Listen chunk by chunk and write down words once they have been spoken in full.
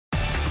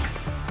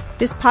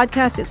This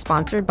podcast is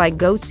sponsored by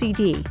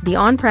GoCD, the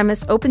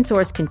on-premise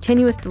open-source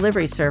continuous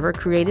delivery server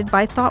created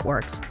by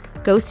ThoughtWorks.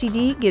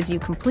 GoCD gives you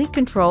complete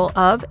control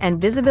of and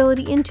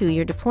visibility into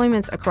your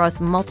deployments across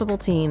multiple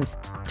teams.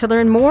 To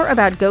learn more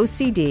about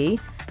GoCD,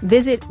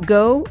 visit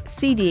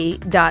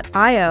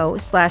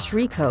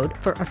gocd.io/recode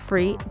for a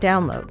free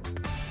download.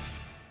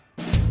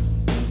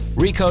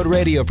 Recode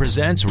Radio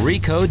presents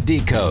Recode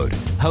Decode,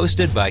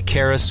 hosted by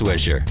Kara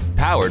Swisher,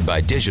 powered by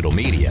digital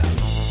media.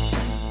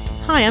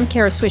 Hi, I'm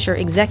Kara Swisher,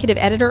 executive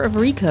editor of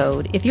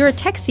Recode. If you're a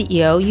tech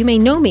CEO, you may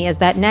know me as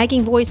that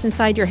nagging voice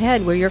inside your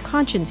head where your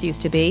conscience used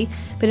to be.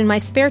 But in my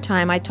spare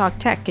time, I talk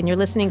tech, and you're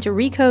listening to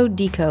Recode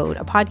Decode,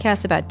 a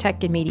podcast about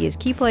tech and media's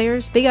key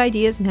players, big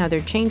ideas, and how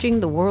they're changing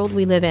the world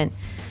we live in.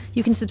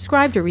 You can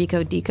subscribe to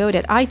Recode Decode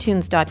at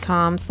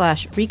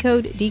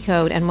itunes.com/Recode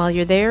Decode, and while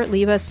you're there,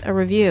 leave us a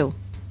review.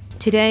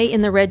 Today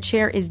in the red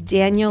chair is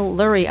Daniel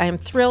Lurie. I am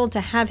thrilled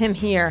to have him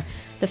here,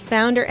 the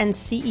founder and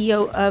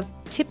CEO of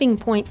Tipping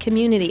Point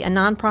Community, a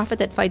nonprofit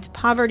that fights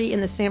poverty in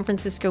the San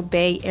Francisco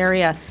Bay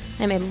Area.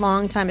 I'm a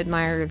longtime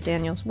admirer of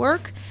Daniel's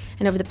work,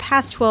 and over the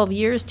past 12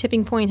 years,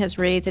 Tipping Point has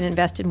raised and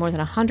invested more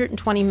than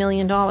 $120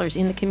 million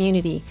in the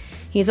community.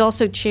 He's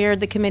also chaired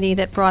the committee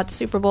that brought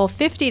Super Bowl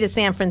 50 to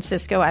San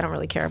Francisco. I don't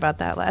really care about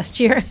that last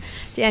year.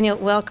 Daniel,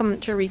 welcome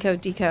to Recode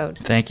Decode.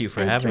 Thank you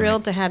for having me. I'm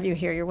thrilled to have you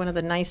here. You're one of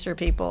the nicer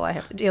people I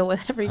have to deal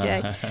with every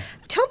day.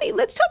 Tell me,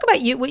 let's talk about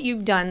you, what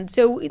you've done.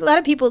 So a lot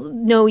of people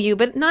know you,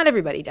 but not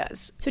everybody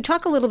does. So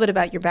talk a little bit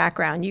about your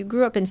background. You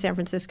grew up in San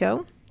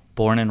Francisco.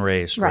 Born and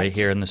raised right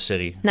here in the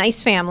city.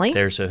 Nice family.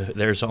 There's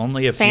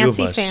only a few of us.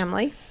 Fancy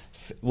family.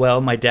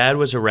 Well, my dad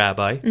was a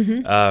rabbi.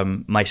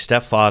 Mm-hmm. My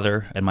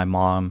stepfather and my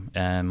mom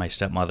and my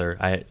stepmother,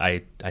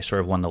 I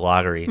sort of won the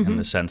lottery in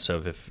the sense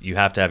of if you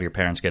have to have your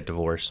parents get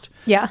divorced.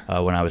 Yeah.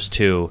 When I was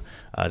 2,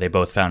 they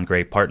both found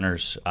great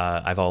partners.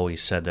 I've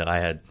always said that I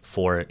had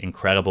 4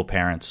 incredible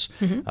parents.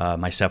 Mm-hmm.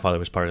 My stepfather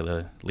was part of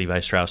the Levi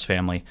Strauss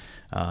family.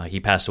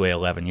 He passed away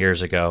 11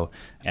 years ago,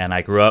 and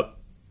I grew up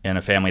in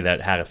a family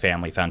that had a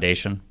family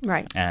foundation,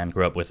 right, and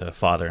grew up with a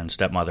father and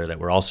stepmother that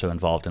were also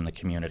involved in the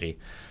community.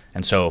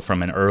 And so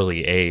from an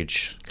early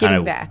age,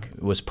 kind of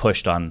was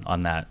pushed on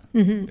that.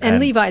 Mm-hmm.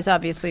 And Levi's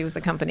obviously was the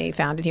company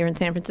founded here in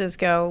San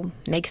Francisco,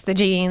 makes the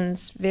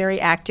jeans,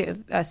 very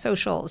active,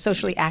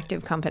 socially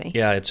active company.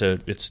 Yeah,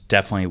 it's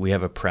definitely, we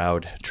have a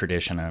proud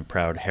tradition and a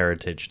proud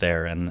heritage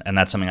there, and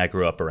that's something I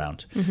grew up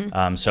around.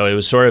 Mm-hmm. So it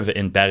was sort of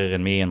embedded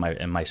in me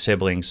and my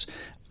siblings.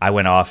 I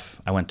went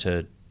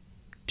to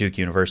Duke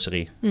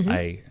University.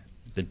 Mm-hmm.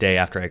 The day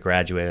after I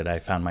graduated, I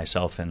found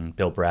myself in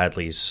Bill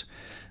Bradley's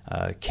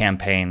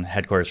campaign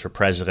headquarters for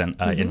president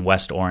in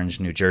West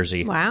Orange, New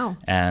Jersey. Wow.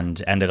 And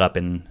ended up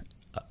in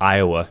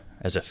Iowa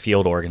as a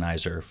field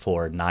organizer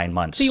for 9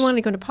 months. So you wanted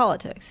to go into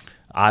politics?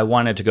 I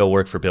wanted to go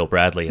work for Bill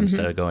Bradley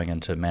instead of going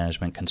into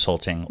management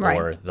consulting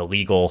or the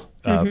legal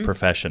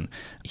profession.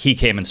 He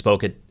came and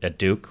spoke at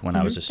Duke when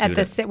I was a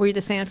student. Were you the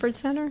Sanford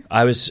Center?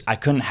 I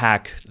couldn't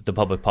hack the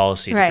public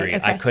policy degree.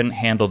 Okay. I couldn't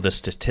handle the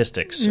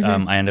statistics.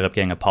 I ended up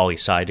getting a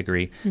poli-sci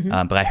degree.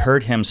 But I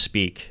heard him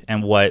speak,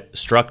 and what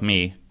struck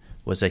me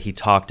was that he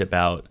talked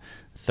about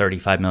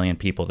 35 million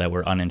people that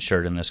were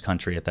uninsured in this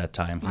country at that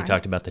time. He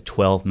talked about the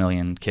 12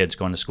 million kids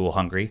going to school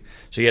hungry.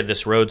 So you had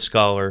this Rhodes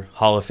Scholar,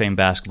 Hall of Fame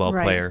basketball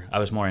player. I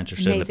was more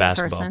interested in the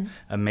basketball.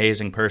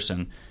 Amazing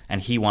person.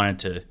 And he wanted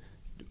to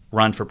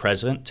run for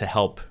president to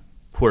help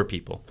poor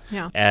people.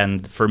 Yeah.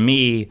 And for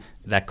me,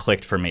 that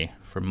clicked for me,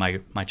 from my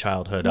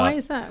childhood up. Why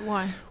is that?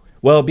 Why?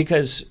 Well,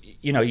 because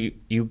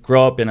you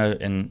grow up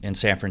in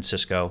San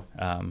Francisco.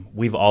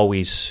 We've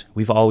always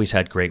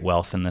had great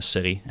wealth in this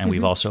city, and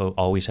we've also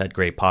always had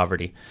great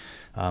poverty.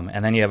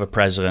 And then you have a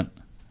president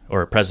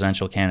or a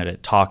presidential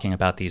candidate talking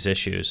about these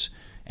issues,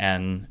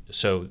 and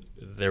so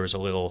there was a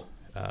little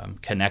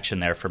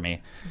connection there for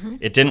me.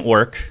 It didn't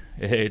work.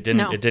 It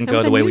didn't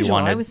go the way we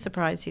wanted. I was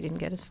surprised he didn't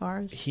get as far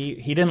as he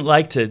didn't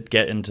like to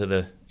get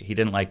into he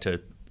didn't like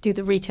to do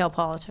the retail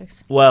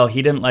politics. Well,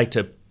 he didn't like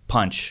to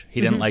punch.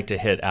 He didn't like to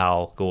hit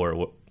Al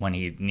Gore when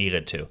he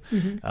needed to.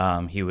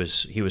 He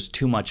was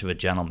too much of a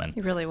gentleman. He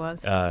really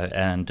was,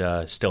 and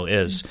still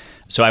is.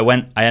 So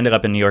I ended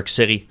up in New York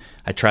City.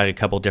 I tried a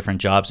couple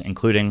different jobs,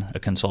 including a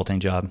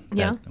consulting job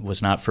that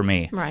was not for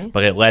me. Right.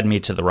 But it led me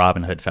to the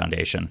Robin Hood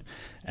Foundation,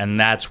 and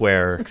that's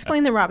where.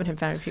 Explain the Robin Hood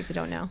Foundation if people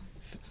don't know.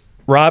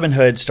 Robin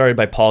Hood started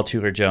by Paul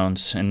Tudor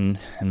Jones in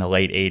the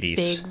late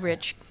 80s. Big,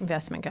 rich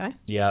investment guy.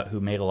 Yeah,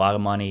 who made a lot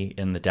of money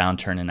in the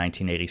downturn in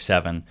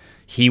 1987.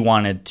 He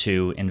wanted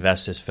to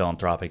invest his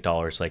philanthropic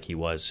dollars like he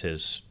was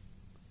his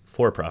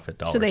for-profit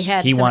dollars. So they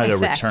had he some wanted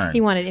effect. a return.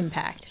 He wanted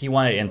impact. He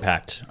wanted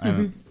impact.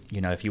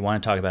 If you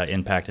want to talk about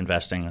impact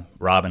investing,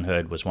 Robin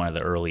Hood was one of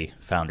the early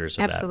founders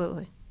of that.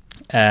 Absolutely.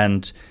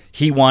 And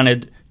he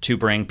wanted to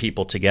bring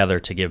people together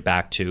to give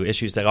back to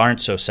issues that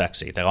aren't so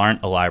sexy, that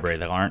aren't a library,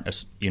 that aren't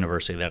a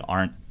university, that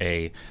aren't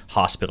a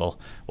hospital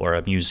or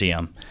a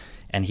museum.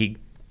 And he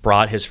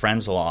brought his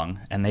friends along,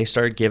 and they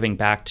started giving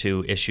back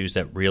to issues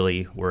that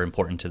really were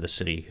important to the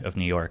city of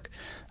New York.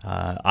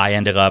 I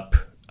ended up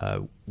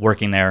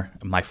working there.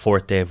 My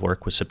fourth day of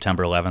work was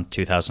September 11th,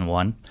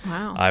 2001.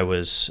 Wow. I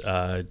was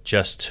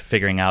just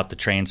figuring out the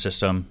train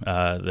system,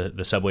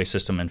 the subway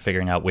system, and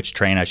figuring out which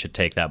train I should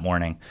take that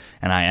morning.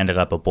 And I ended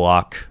up a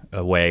block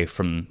away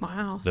from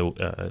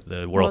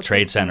the World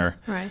Trade Center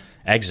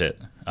exit.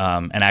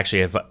 And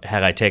actually,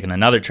 had I taken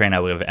another train, I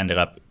would have ended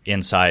up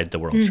inside the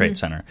World Trade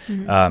Center.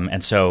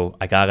 And so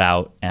I got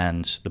out,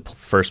 and the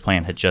first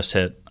plane had just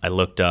hit. I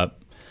looked up.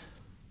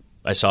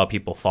 I saw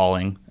people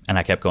falling, and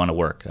I kept going to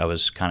work. I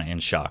was kind of in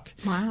shock,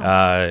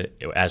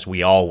 as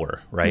we all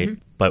were, right?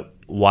 But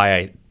why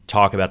I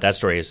talk about that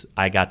story is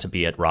I got to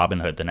be at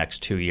Robin Hood the next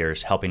 2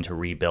 years helping to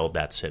rebuild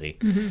that city.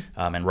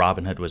 And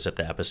Robin Hood was at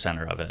the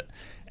epicenter of it.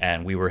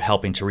 And we were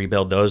helping to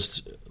rebuild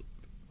those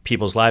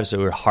people's lives that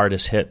were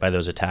hardest hit by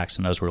those attacks,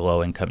 and those were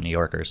low-income New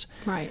Yorkers.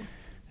 Right.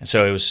 And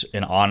so it was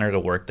an honor to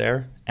work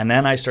there. And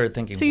then I started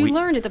thinking... So you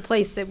learned at the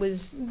place that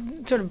was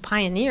sort of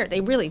pioneer. They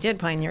really did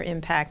pioneer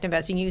impact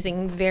investing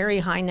using very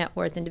high net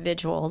worth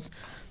individuals,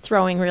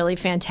 throwing really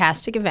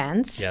fantastic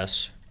events.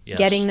 Yes.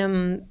 Getting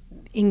them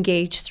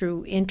engaged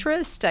through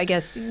interest, I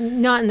guess,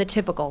 not in the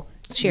typical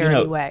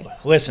charity way.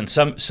 Listen,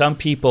 some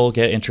people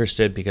get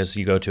interested because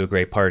you go to a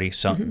great party.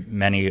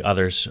 Many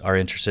others are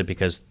interested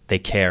because they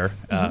care.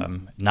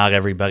 Not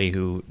everybody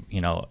who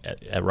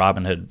at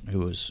Robin Hood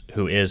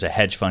who is a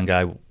hedge fund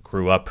guy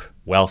grew up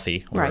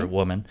wealthy, or a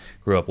woman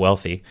grew up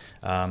wealthy,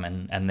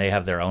 and they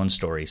have their own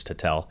stories to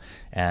tell.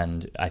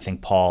 And I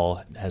think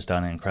Paul has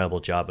done an incredible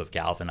job of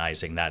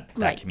galvanizing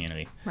that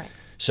community. Right.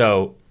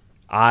 So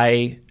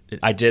I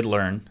did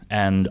learn,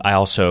 and I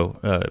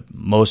also,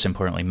 most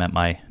importantly, met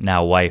my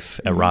now wife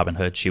at Robin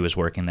Hood. She was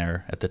working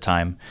there at the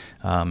time,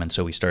 and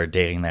so we started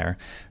dating there.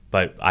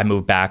 But I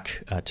moved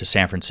back to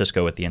San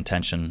Francisco with the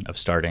intention of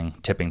starting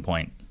Tipping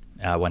Point.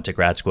 I went to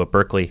grad school at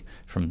Berkeley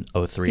from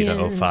 03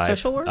 to 05.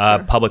 Social work?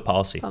 Public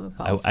policy. Public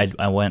policy.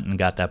 I went and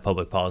got that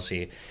public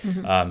policy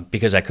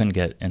because I couldn't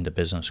get into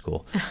business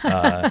school.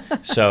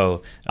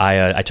 So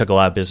I took a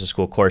lot of business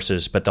school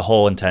courses, but the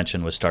whole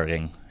intention was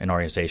starting an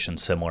organization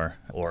similar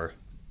or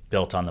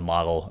built on the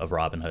model of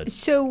Robin Hood.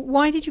 So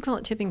why did you call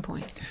it Tipping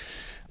Point?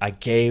 I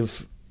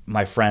gave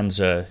my friends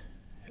an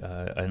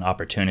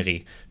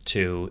opportunity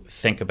to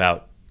think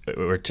about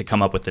or to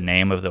come up with the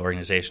name of the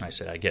organization. I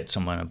said I'd get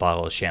someone a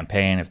bottle of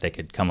champagne if they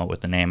could come up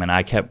with the name. And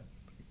I kept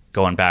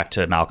going back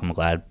to Malcolm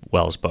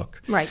Gladwell's book.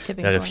 Right,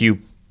 Tipping Point. That a few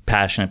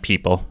passionate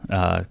people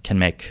can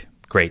make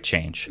great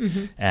change.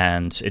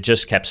 And it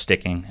just kept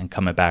sticking and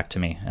coming back to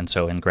me. And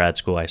so in grad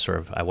school,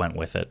 I went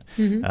with it.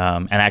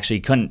 And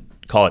actually couldn't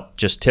call it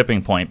just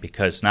Tipping Point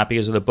not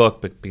because of the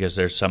book, but because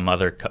there's some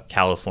other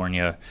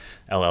California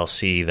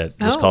LLC that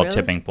was called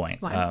Tipping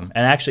Point. Wow.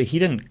 And actually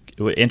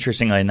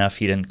interestingly enough,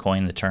 he didn't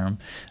coin the term,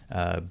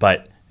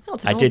 but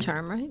it's an old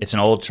term, right? It's an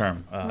old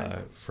term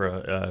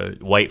for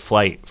white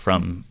flight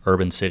from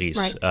urban cities.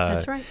 Right,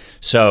 that's right.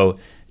 So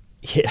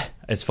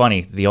it's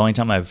funny. The only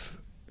time I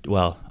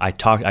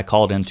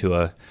called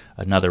into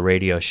another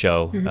radio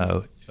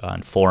show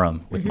on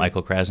Forum with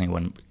Michael Krasny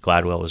when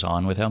Gladwell was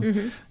on with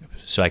him.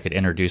 So I could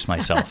introduce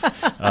myself.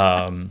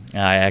 I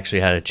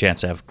actually had a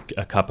chance to have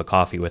a cup of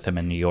coffee with him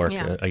in New York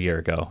a year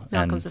ago.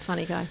 Malcolm's a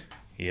funny guy.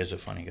 He is a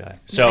funny guy.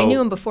 So I knew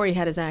him before he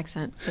had his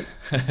accent,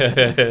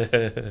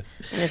 and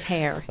his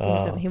hair.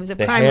 He was a crime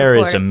reporter. The hair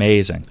is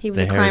amazing. He was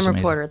a crime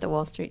reporter at the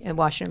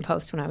Washington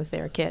Post when I was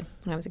there a kid.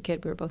 When I was a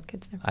kid, we were both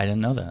kids there. I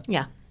didn't know that.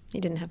 Yeah, he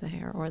didn't have the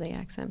hair or the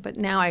accent, but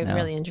now I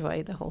really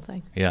enjoy the whole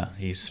thing. Yeah,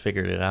 he's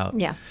figured it out.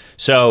 Yeah.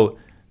 So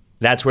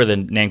that's where the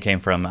name came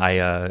from.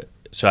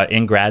 So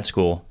in grad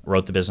school,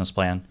 wrote the business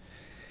plan,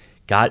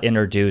 got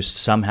introduced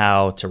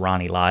somehow to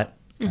Ronnie Lott,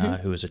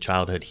 who was a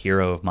childhood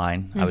hero of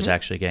mine. I was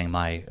actually getting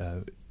my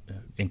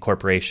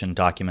incorporation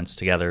documents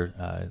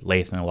together.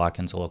 Latham &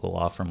 Watkins, a local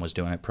law firm, was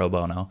doing it pro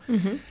bono.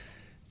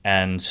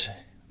 And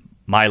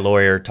my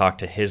lawyer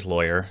talked to his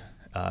lawyer,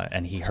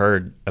 and he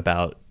heard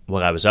about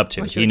what I was up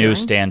to. He knew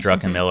Stan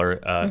Druckenmiller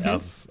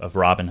of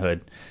Robin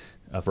Hood,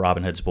 of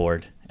Robin Hood's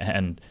board,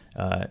 and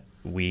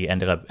we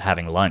ended up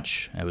having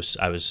lunch. I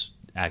was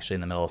actually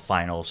in the middle of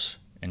finals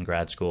in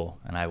grad school,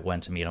 and I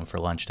went to meet him for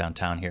lunch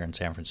downtown here in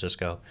San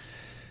Francisco.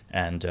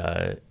 And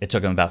it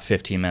took him about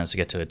 15 minutes to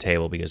get to the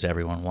table because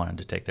everyone wanted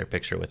to take their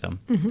picture with him.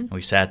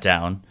 We sat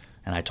down,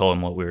 and I told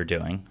him what we were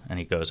doing, and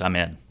he goes, "I'm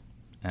in."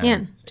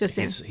 And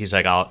he's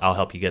like, "I'll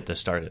help you get this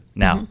started."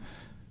 Now,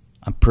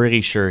 I'm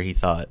pretty sure he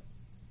thought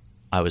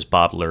I was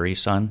Bob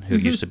Lurie's son, who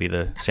used to be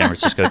the San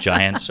Francisco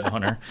Giants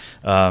owner.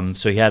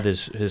 So he had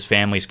his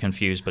family's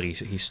confused, but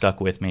he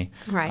stuck with me.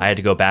 Right. I had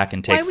to go back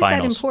and take finals. Why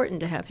was that important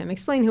to have him?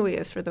 Explain who he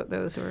is for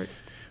those who are...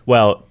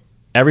 Well,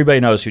 everybody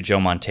knows who Joe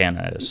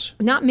Montana is.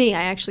 Not me.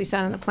 I actually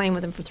sat on a plane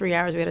with him for 3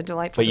 hours. We had a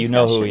delightful discussion. But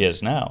you know who he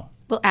is now.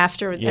 Well,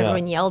 after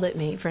everyone yelled at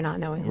me for not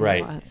knowing who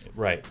he was.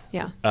 Right.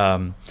 Yeah.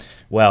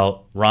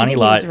 Well, Ronnie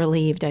Lott... He was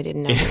relieved I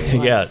didn't know who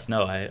he was.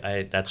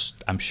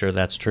 I'm sure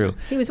that's true.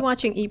 He was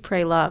watching Eat,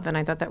 Pray, Love, and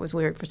I thought that was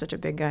weird for such a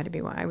big guy to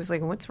be watching. I was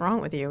like, what's wrong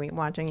with you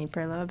watching Eat,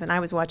 Pray, Love? And I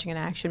was watching an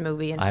action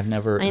movie, and I've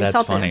never... I that's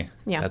insulted funny. him.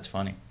 Yeah. That's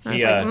funny. I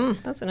was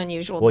like, that's an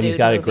unusual dude Well, he's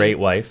got movie. a great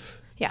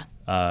wife. Yeah.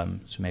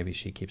 So maybe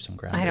she keeps them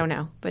grounded. I don't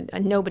know,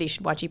 but nobody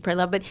should watch Eat, Pray,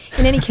 Love. But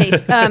in any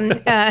case,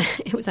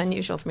 it was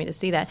unusual for me to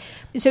see that.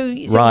 So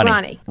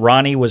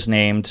Ronnie was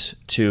named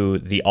to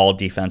the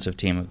all-defensive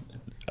team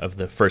of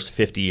the first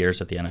 50 years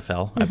of the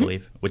NFL, I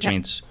believe, which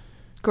means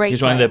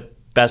he's one of the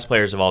best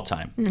players of all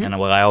time. And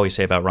what I always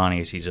say about Ronnie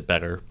is he's a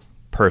better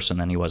person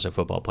than he was a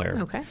football player.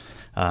 Okay.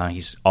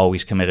 He's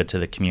always committed to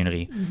the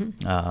community.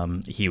 I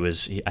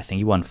think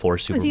he won 4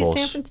 Super Bowls. Is he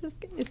San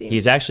Francisco?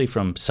 He's actually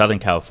from Southern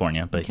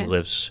California, but he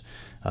lives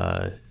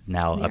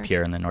now up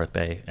here in the North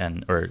Bay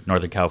or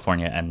Northern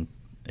California, and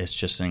is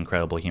just an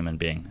incredible human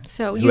being.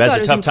 So who has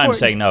a tough time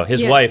saying no.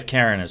 His wife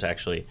Karen is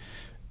actually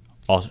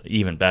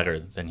even better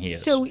than he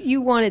is. So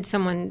you wanted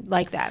someone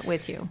like that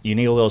with you. You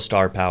need a little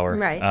star power,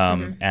 right?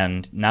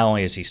 And not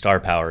only is he star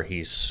power,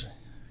 he's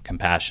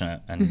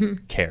compassionate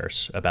and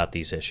cares about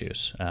these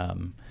issues.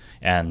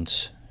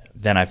 And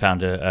then I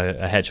found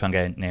a hedge fund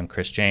guy named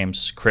Chris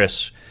James.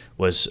 Chris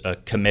was a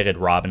committed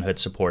Robinhood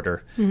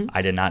supporter.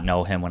 I did not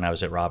know him when I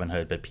was at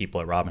Robinhood, but people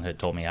at Robinhood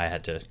told me I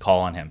had to call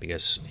on him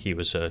because he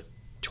was a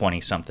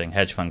 20-something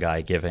hedge fund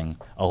guy giving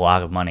a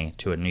lot of money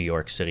to a New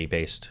York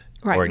City-based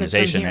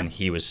organization, and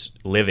he was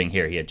living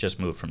here. He had just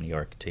moved from New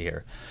York to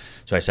here.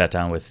 So I sat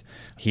down with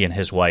he and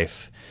his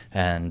wife,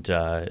 and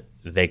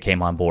they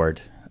came on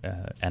board.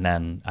 And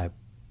then I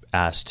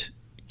asked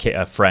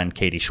a friend,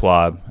 Katie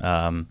Schwab,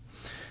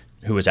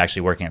 who was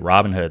actually working at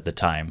Robinhood at the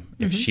time,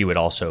 if she would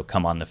also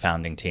come on the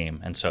founding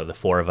team. And so the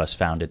 4 of us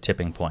founded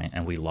Tipping Point,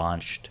 and we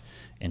launched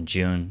in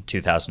June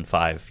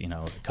 2005,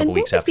 a couple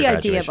weeks after graduation. What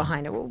was the idea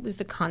behind it? What was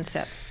the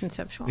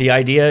conceptual? The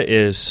idea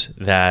is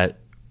that,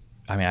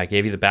 I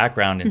gave you the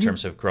background in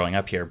terms of growing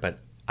up here, but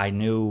I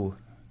knew,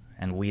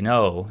 and we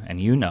know,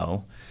 and you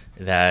know,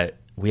 that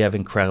we have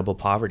incredible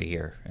poverty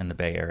here in the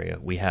Bay Area.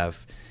 We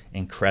have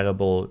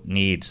incredible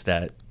needs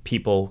that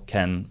people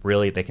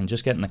they can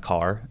just get in the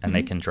car and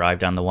they can drive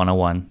down the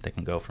 101. They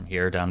can go from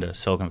here down to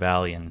Silicon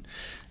Valley and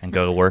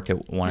go to work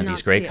at one of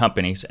these great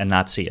companies and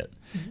not see it.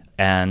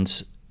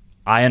 And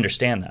I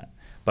understand that.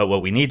 But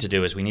what we need to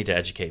do is we need to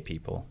educate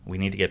people. We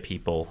need to get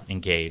people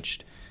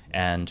engaged.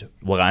 And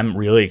what I'm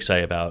really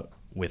excited about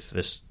with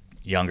this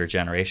younger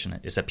generation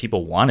is that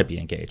people want to be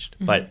engaged,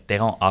 but they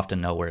don't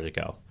often know where to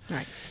go.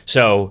 Right.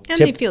 So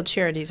they feel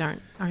charities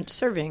aren't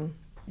serving.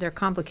 They're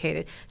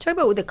complicated. Talk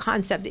about the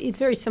concept. It's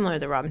very similar to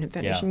the Robinhood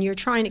Foundation. Yeah. You're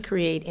trying to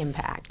create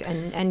impact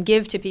and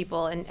give to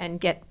people and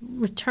get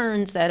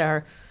returns that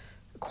are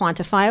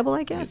quantifiable,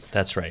 I guess.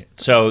 That's right.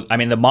 So,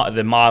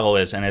 the model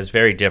is, and it's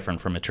very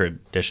different from a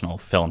traditional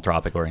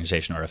philanthropic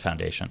organization or a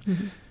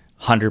foundation.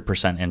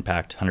 100%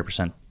 impact,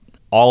 100%.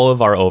 All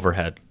of our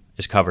overhead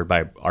is covered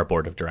by our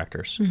board of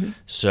directors.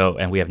 So,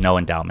 and we have no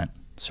endowment.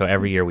 So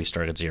every year we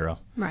start at zero.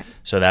 Right.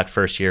 So that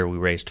first year we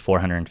raised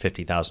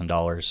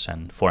 $450,000,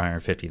 and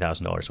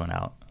 $450,000 went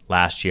out.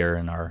 Last year,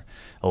 in our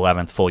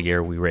 11th full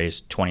year, we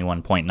raised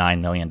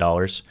 $21.9 million.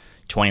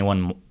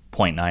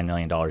 $21.9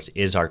 million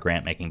is our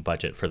grant-making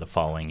budget for the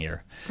following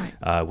year.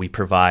 Right. We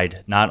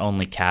provide not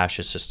only cash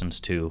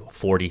assistance to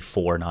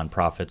 44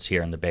 nonprofits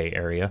here in the Bay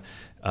Area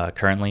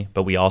currently,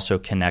 but we also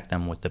connect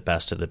them with the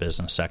best of the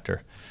business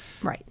sector.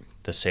 Right.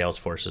 The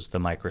Salesforces, the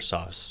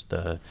Microsofts,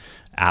 the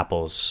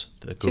Apples,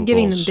 the Googles. So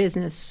giving them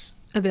business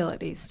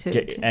abilities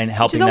and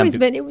helping them.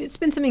 It's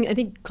been something, I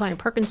think Kleiner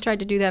Perkins tried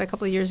to do that a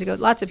couple of years ago.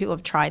 Lots of people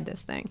have tried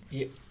this thing.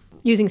 Yeah.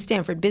 Using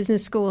Stanford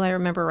Business School, I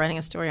remember writing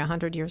a story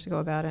 100 years ago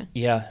about it.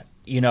 Yeah.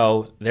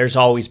 There's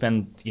always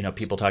been,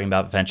 people talking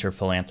about venture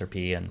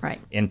philanthropy and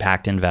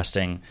impact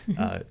investing.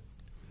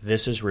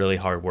 This is really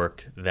hard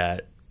work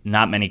that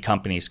not many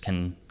companies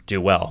can do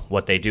well.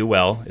 What they do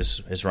well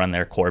is run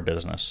their core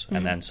business,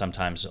 and then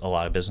sometimes a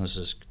lot of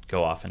businesses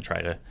go off and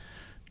try to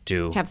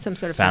have some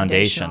sort of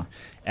foundation,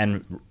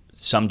 and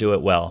some do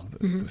it well.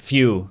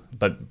 Few,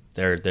 but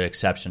they're the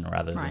exception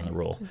rather than the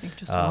rule. I think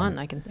just one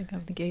I can think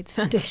of, the Gates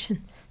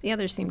Foundation. The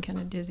others seem kind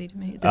of dizzy to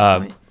me at this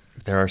point.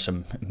 There are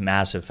some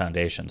massive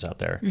foundations out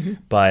there,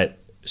 but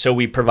so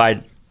we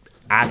provide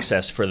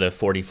access for the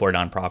 44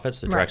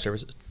 nonprofits, the direct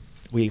services.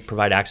 We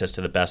provide access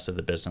to the best of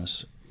the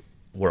business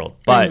world,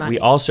 but we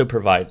also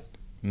provide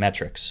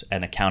metrics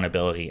and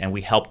accountability, and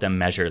we help them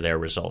measure their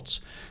results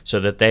so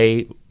that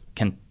they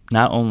can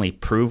not only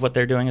prove what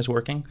they're doing is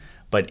working,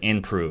 but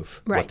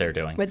improve what they're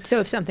doing. But so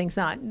if something's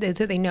not,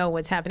 so they know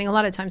what's happening. A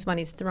lot of times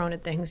money's thrown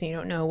at things and you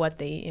don't know what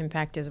the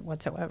impact is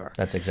whatsoever.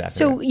 That's exactly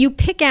so right. You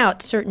pick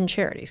out certain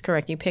charities,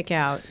 correct? You pick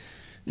out,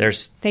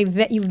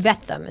 you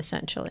vet them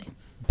essentially.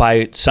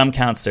 By some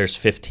counts, there's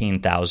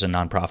 15,000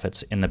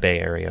 nonprofits in the Bay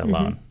Area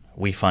alone.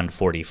 We fund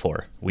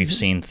 44. We've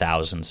seen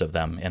thousands of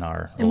them in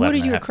our 11 and what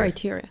is your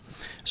criteria?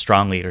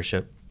 Strong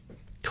leadership,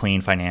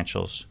 clean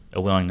financials,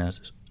 a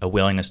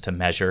willingness to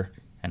measure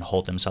and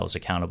hold themselves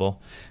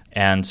accountable,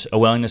 and a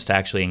willingness to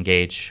actually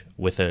engage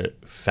with a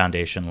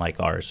foundation like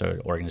ours or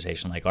an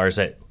organization like ours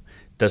that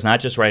does not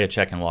just write a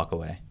check and walk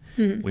away.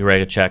 We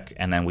write a check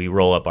and then we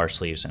roll up our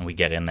sleeves and we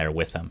get in there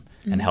with them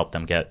and help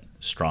them get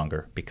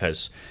stronger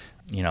because,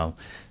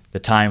 the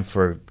time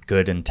for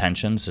good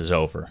intentions is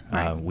over.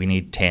 We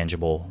need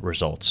tangible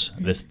results.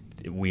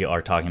 we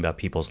are talking about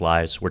people's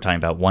lives. We're talking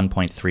about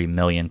 1.3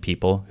 million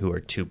people who are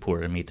too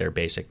poor to meet their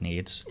basic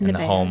needs in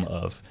the home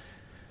of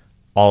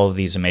all of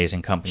these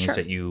amazing companies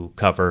that you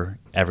cover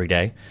every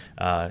day.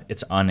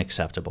 It's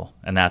unacceptable,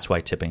 and that's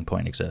why Tipping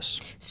Point exists.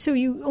 So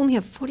you only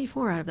have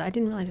 44 out of that. I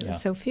didn't realize it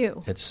was so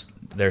few.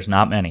 There's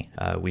not many.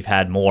 We've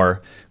had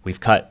more. We've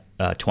cut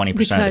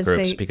 20% of the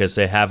groups because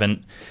they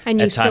haven't. And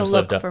you at times still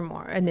look lived up, for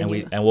more, and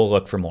we'll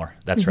look for more.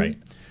 That's right.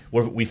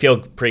 We feel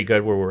pretty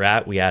good where we're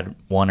at. We add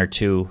 1 or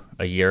 2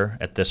 a year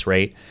at this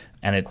rate,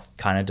 and it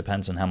kind of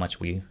depends on how much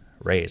we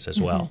raise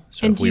as well.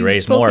 So and if we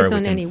raise more, we on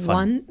can any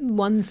fund.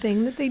 one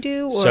thing that they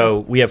do? Or? So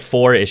we have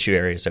 4 issue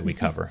areas that we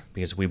cover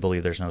because we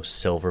believe there's no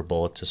silver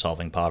bullet to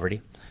solving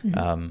poverty.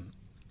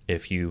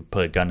 If you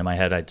put a gun to my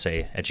head, I'd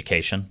say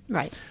education.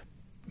 Right.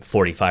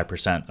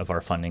 45% of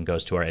our funding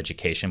goes to our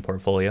education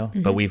portfolio,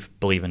 but we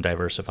believe in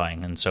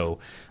diversifying. And so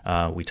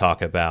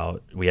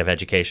we have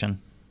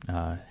education,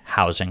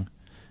 housing,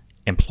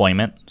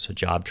 employment, so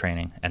job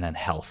training, and then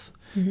health.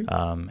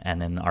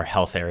 And in our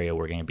health area,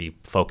 we're going to be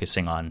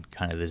focusing on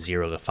kind of the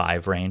 0 to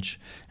 5 range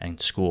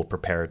and school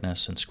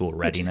preparedness and school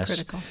readiness. Which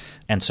is critical.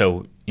 And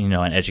so, in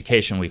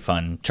education, we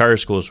fund charter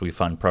schools, we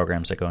fund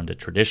programs that go into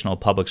traditional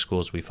public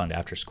schools, we fund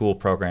after-school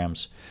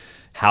programs.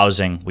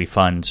 Housing, we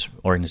fund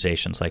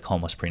organizations like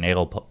Homeless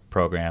Prenatal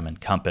Program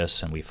and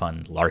Compass, and we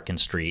fund Larkin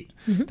Street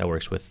that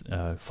works with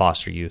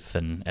foster youth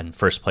and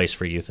First Place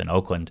for Youth in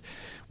Oakland.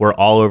 We're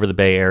all over the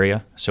Bay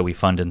Area, so we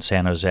fund in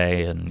San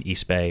Jose and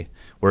East Bay.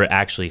 We're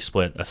actually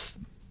split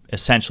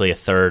essentially a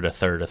third,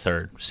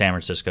 San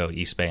Francisco,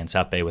 East Bay, and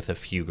South Bay with a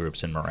few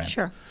groups in Marin.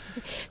 Sure.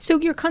 So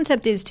your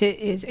concept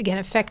is again,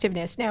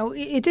 effectiveness. Now,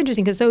 it's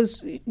interesting because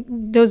those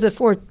are the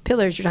 4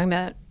 pillars you're talking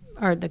about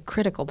are the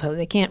critical pillar.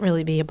 They can't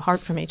really be apart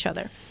from each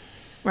other,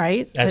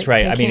 right? That's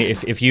right. I mean,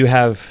 if you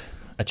have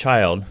a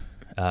child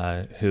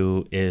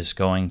who is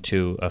going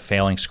to a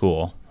failing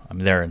school, I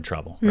mean, they're in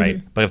trouble, right?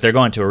 But if they're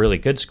going to a really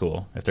good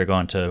school, if they're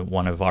going to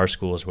one of our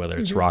schools, whether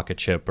it's Rocket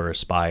Ship or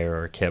Aspire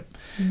or KIP,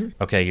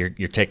 okay,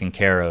 you're taking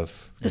care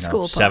of the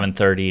school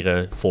 7:30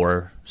 to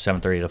 4,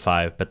 7:30 to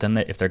 5. But then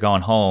if they're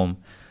going home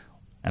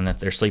and if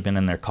they're sleeping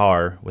in their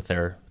car with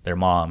their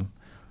mom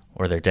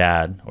or their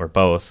dad or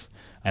both,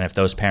 and if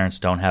those parents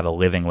don't have a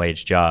living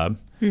wage job,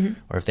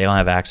 or if they don't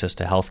have access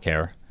to health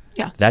care,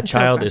 that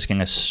child is going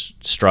to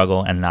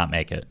struggle and not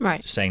make it.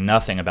 Right. Saying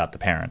nothing about the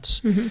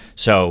parents.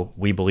 So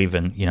we believe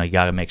in, you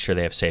got to make sure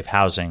they have safe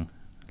housing,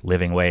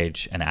 living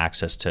wage, and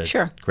access to great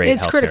health care.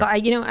 It's critical. I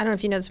don't know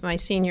if you noticed,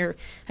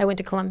 I went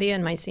to Columbia,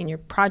 and my senior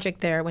project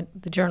there, I went to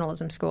the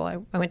journalism school.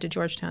 I went to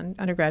Georgetown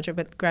undergraduate,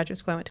 but graduate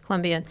school I went to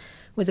Columbia, and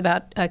was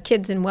about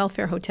kids in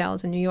welfare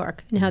hotels in New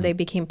York and how they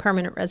became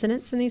permanent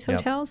residents in these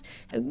hotels.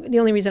 The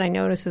only reason I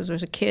noticed was there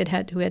was a kid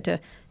who had to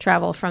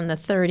travel from the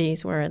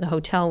 30s where the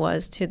hotel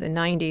was to the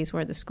 90s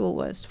where the school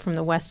was, from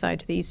the west side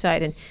to the east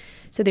side. And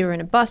so they were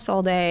in a bus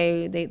all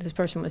day.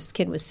 This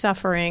kid was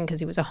suffering because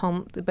he was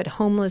but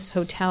homeless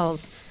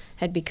hotels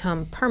had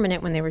become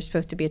permanent when they were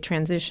supposed to be a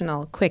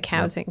transitional quick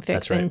housing fix.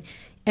 That's right. And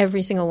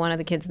every single one of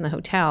the kids in the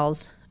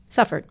hotels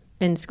suffered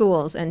in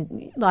schools,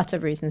 and lots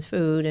of reasons,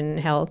 food and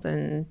health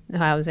and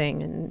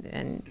housing,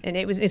 and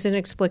it's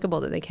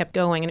inexplicable that they kept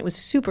going, and it was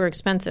super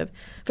expensive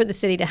for the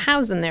city to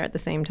house them there at the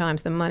same time,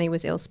 so the money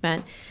was ill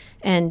spent.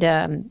 And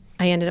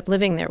I ended up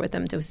living there with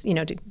them to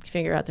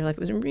figure out their life. It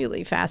was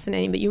really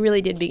fascinating, but you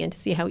really did begin to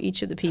see how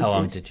each of the pieces. How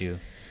long did you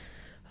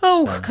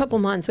spend? A couple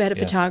months. We had a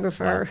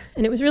photographer,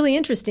 and it was really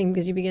interesting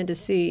because you began to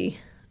see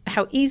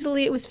how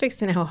easily it was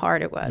fixed and how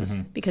hard it was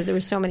because there were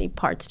so many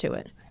parts to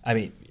it. I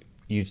mean,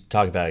 you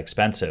talk about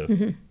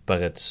expensive,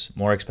 but it's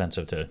more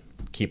expensive to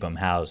keep them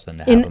housed than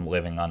to have them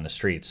living on the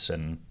streets.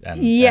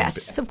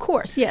 Yes, of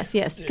course, yes,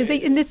 because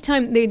in this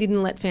time they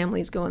didn't let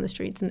families go on the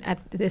streets, and at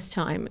this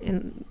time,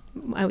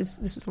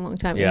 this was a long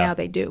time ago. Now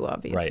they do,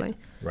 obviously.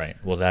 Right.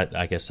 Well,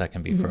 I guess that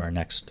can be for our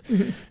next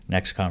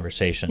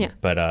conversation. Yeah.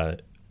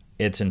 But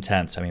it's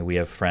intense. I mean, we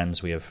have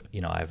friends. I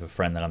have a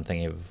friend that I'm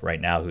thinking of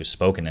right now who's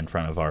spoken in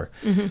front of our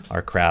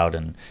crowd,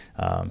 and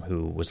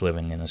who was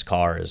living in his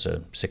car as a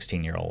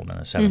 16-year-old and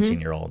a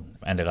 17-year-old.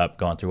 Ended up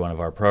going through one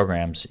of our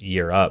programs,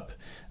 Year Up,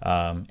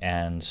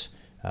 and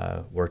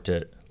worked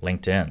at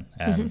LinkedIn,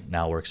 and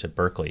now works at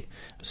Berkeley.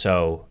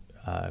 So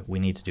we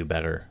need to do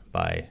better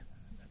by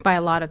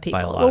a lot of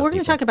people. We're going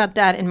to talk about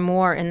that and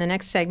more in the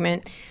next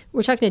segment.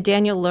 We're talking to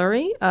Daniel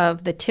Lurie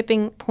of the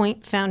Tipping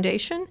Point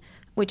Foundation,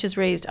 which has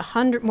raised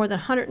more than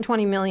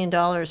 $120 million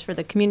for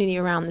the community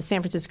around the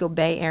San Francisco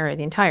Bay Area,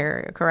 the entire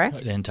area,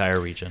 correct? The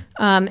entire region.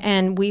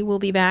 And we will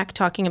be back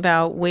talking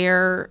about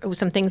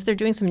some things they're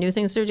doing, some new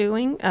things they're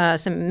doing,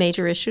 some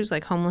major issues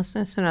like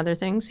homelessness and other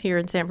things here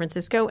in San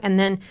Francisco, and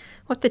then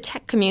what the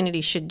tech community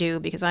should do,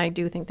 because I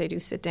do think they do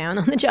sit down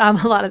on the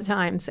job a lot of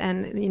times,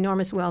 and the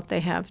enormous wealth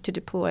they have to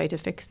deploy to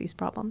fix these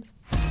problems.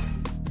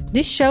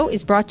 This show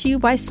is brought to you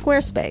by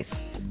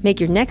Squarespace. Make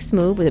your next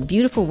move with a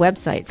beautiful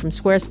website from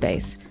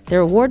Squarespace. Their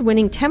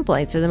award-winning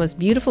templates are the most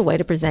beautiful way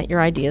to present your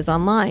ideas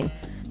online.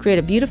 Create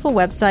a beautiful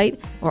website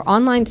or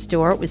online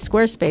store with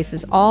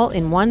Squarespace's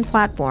all-in-one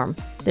platform.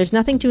 There's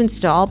nothing to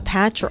install,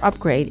 patch, or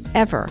upgrade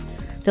ever.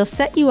 They'll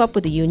set you up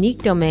with a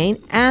unique domain,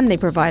 and they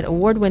provide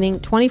award-winning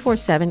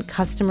 24/7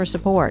 customer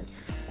support.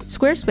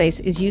 Squarespace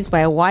is used by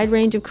a wide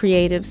range of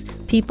creatives,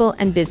 people,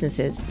 and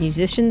businesses,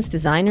 musicians,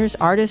 designers,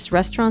 artists,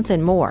 restaurants,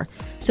 and more.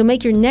 So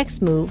make your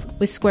next move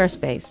with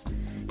Squarespace.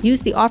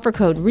 Use the offer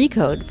code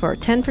RECODE for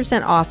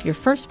 10% off your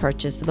first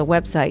purchase of a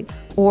website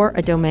or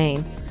a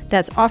domain.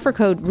 That's offer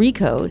code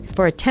RECODE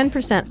for a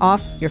 10%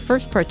 off your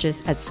first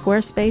purchase at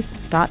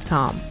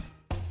squarespace.com.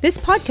 This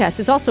podcast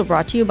is also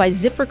brought to you by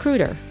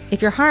ZipRecruiter.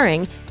 If you're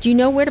hiring, do you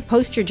know where to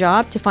post your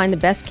job to find the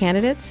best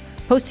candidates?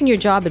 Posting your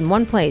job in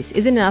one place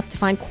isn't enough to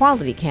find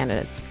quality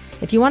candidates.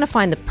 If you want to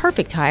find the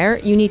perfect hire,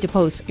 you need to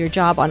post your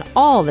job on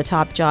all the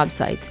top job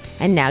sites,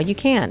 and now you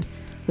can.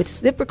 With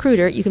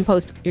ZipRecruiter, you can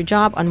post your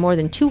job on more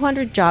than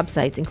 200 job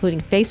sites, including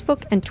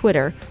Facebook and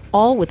Twitter,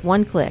 all with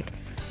one click.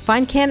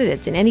 Find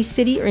candidates in any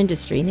city or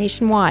industry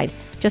nationwide.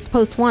 Just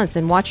post once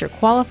and watch your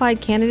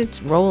qualified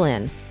candidates roll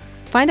in.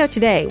 Find out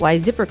today why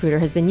ZipRecruiter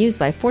has been used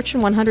by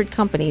Fortune 100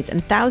 companies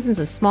and thousands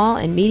of small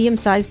and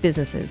medium-sized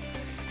businesses.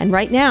 And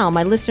right now,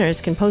 my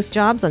listeners can post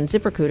jobs on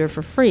ZipRecruiter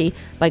for free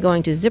by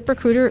going to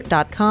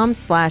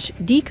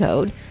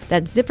ZipRecruiter.com/decode.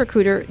 That's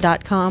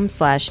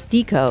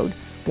ZipRecruiter.com/decode.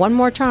 One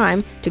more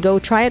time, to go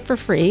try it for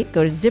free,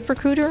 go to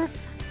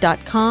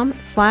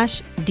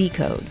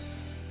ZipRecruiter.com/decode.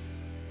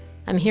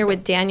 I'm here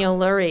with Daniel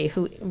Lurie,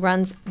 who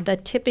runs the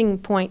Tipping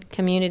Point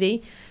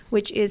community,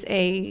 which is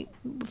a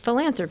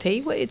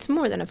philanthropy. It's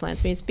more than a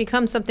philanthropy. It's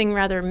become something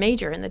rather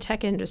major in the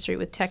tech industry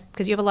with tech,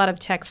 because you have a lot of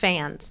tech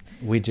fans.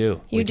 We do.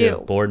 We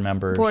do. Board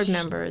members,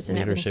 and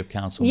leadership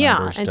council Yeah,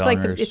 members,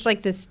 donors. it's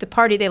like the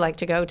party they like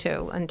to go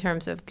to in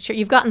terms of, sure,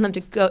 you've gotten them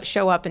to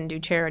show up and do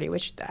charity,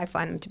 which I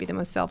find them to be the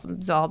most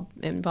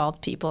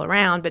involved people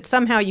around, but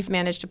somehow you've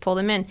managed to pull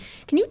them in.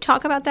 Can you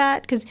talk about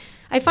that? Because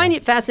I find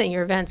it fascinating,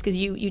 your events, because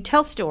you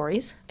tell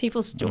stories,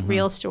 people's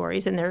real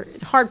stories, and they're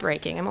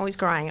heartbreaking. I'm always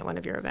crying at one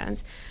of your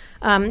events.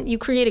 You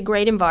create a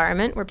great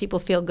environment where people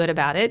feel good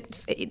about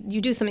it.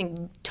 You do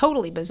something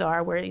totally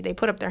bizarre where they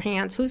put up their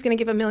hands. Who's going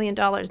to give $1 million?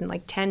 And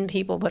like 10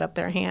 people put up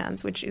their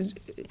hands, which is...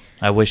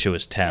 I wish it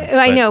was 10.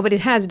 I know, but it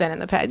has been in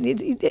the past.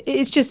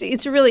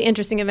 It's a really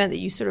interesting event that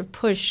you sort of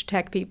push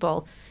tech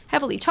people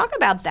heavily. Talk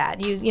about that.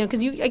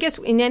 Because I guess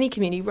in any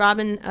community,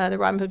 the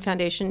Robin Hood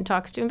Foundation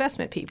talks to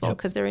investment people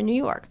because they're in New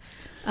York.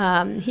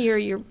 Here,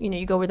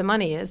 you go where the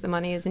money is. The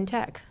money is in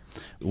tech.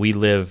 We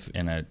live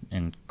in an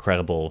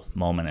incredible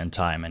moment in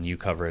time, and you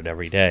cover it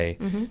every day.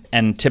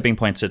 And Tipping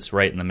Point sits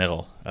right in the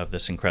middle of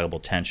this incredible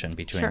tension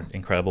between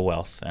incredible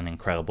wealth and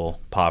incredible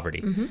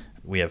poverty.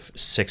 We have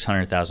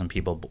 600,000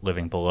 people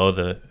living below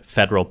the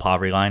federal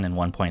poverty line and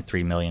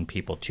 1.3 million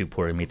people too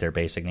poor to meet their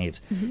basic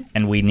needs.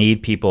 And we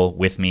need people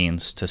with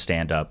means to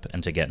stand up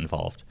and to get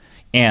involved.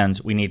 And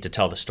we need to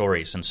tell the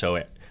stories. And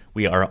so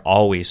we are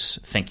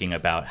always thinking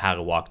about how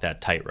to walk that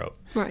tightrope,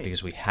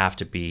 because we have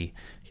to be...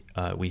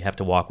 we have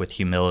to walk with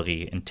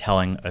humility in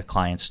telling a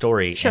client's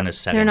story in a setting like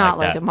that. They're not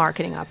like a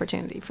marketing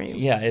opportunity for you.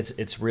 Yeah,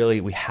 it's really,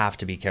 we have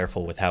to be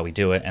careful with how we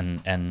do it,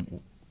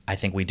 and I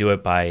think we do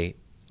it by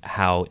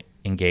how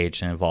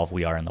engaged and involved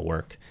we are in the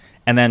work.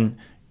 And then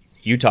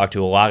you talk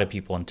to a lot of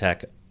people in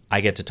tech.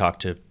 I get to talk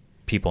to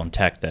people in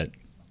tech that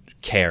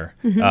care.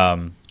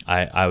 My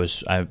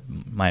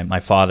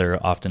father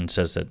often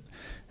says that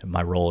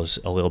my role is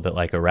a little bit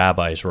like a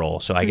rabbi's role,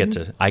 so I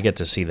get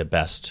to see the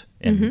best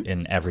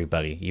in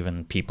everybody,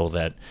 even people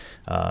that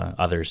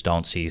others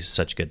don't see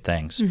such good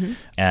things,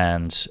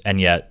 and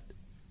yet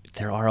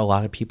there are a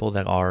lot of people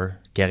that are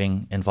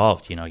getting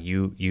involved. You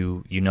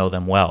know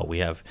them well. We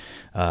have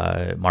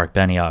Mark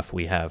Benioff.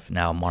 We have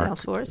now Mark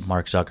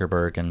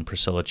Zuckerberg and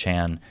Priscilla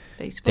Chan.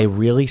 Facebook. They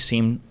really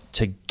seem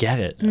to get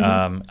it.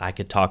 I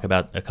could talk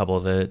about a couple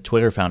of the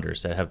Twitter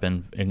founders that have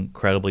been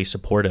incredibly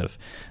supportive.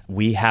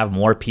 We have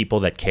more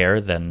people that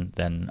care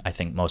than I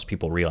think most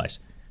people realize.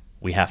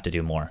 We have to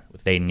do more.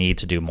 They need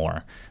to do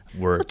more.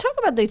 Well, talk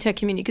about the tech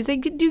community, because they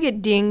do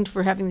get dinged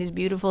for having these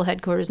beautiful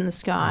headquarters in the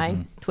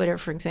sky, Twitter,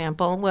 for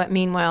example.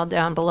 Meanwhile,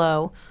 down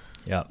below,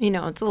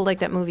 it's a little like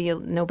that movie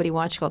nobody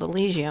watched called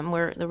Elysium,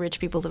 where the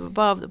rich people live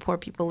above, the poor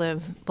people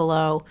live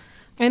below.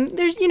 And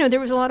there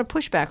was a lot of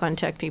pushback on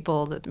tech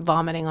people, that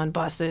vomiting on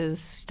buses,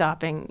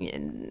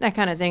 stopping, that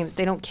kind of thing.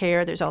 They don't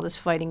care. There's all this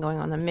fighting going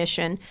on the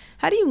mission.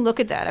 How do you look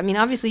at that? I mean,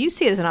 obviously you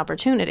see it as an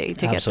opportunity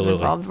to get them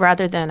involved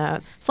rather than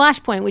a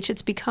flashpoint, which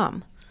it's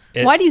become.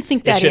 Why do you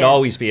think that is? It should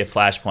always be a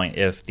flashpoint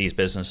if these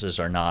businesses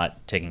are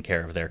not taking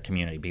care of their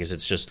community, because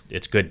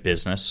it's good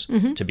business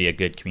to be a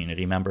good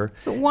community member.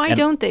 But why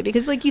don't they?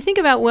 Because you think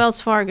about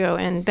Wells Fargo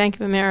and Bank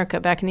of America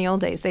back in the old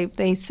days,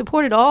 they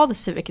supported all the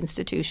civic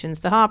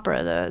institutions, the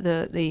opera,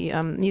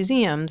 the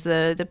museums,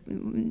 the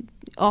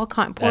all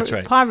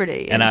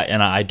poverty. And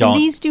I don't.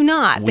 And these do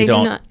not. We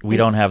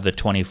don't have the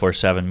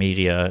 24/7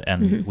 media,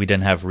 and we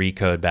didn't have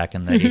Recode back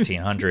in the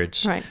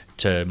 1800s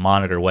to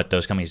monitor what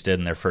those companies did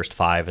in their first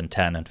 5 and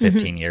 10 and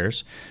 15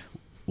 years.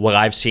 What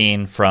I've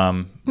seen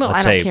from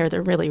I don't care.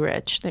 They're really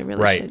rich. They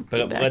really should.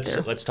 But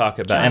let's talk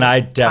about. And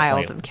I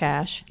definitely piles of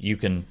cash. You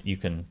can.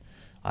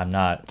 I'm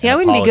not. See, I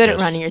wouldn't be good at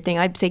running your thing.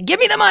 I'd say, "Give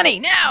me the money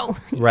now,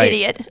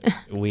 idiot."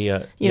 We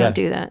you don't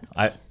do that.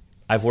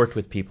 I've worked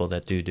with people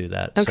that do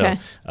that. Okay.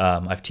 So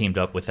I've teamed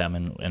up with them,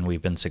 and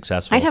we've been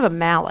successful. I'd have a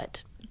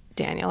mallet,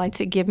 Daniel. I'd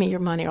say, give me your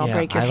money or I'll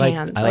break your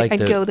hands.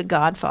 I'd go the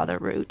Godfather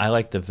route. I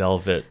like the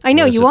velvet. I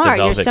know you are.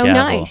 You're so gavel.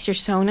 nice. You're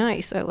so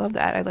nice. I love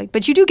that.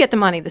 But you do get the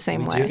money the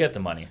same way. We do get the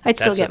money. I'd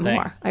still get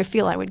more. I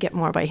feel I would get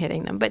more by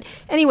hitting them. But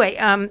anyway,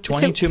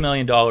 $22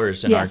 million in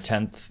our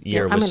 10th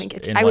year I was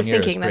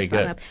thinking that's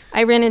not enough.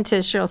 I ran into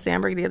Sheryl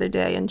Sandberg the other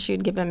day, and she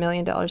had given $1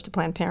 million to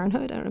Planned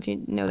Parenthood. I don't know if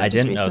you know that. I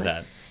didn't recently. know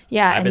that.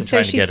 Yeah, I've and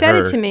so she said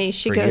it to me.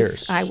 She goes,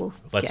 years. "I will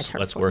get her.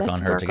 Let's work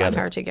on her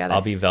together. I'll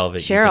be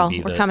Velvet. Cheryl,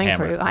 you can be we're coming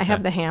hammer. for you. I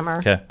have the hammer.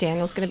 Okay.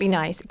 Daniel's going to be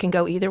nice. It can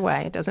go either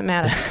way. It doesn't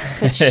matter."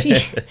 But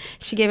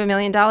she gave $1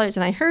 million,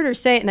 and I heard her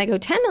say it, and I go,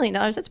 $10 million?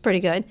 That's pretty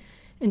good.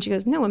 And she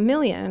goes, "No, $1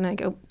 million." And I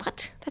go,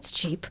 "What? That's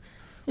cheap."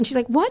 And she's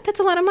like, "What? That's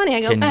a lot of money."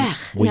 I go,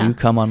 Will you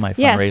come on my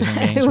fundraising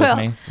meetings with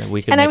me? That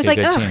we can and make I was a like,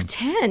 good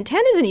team.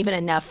 10 isn't even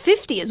enough.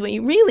 50 is what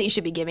you really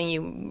should be giving,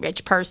 you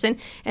rich person.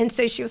 And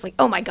so she was like,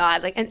 "Oh my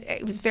God." And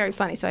it was very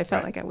funny. So I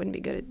felt like I wouldn't be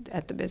good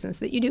at the business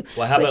that you do.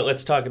 Well, how about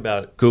let's talk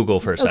about Google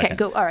for a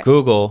second. Okay, all right.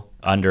 Google,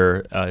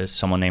 under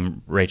someone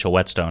named Rachel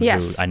Whetstone,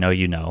 yes. who I know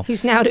you know.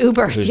 Who's now at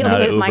Uber, dealing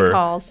with my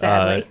calls,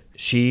 sadly.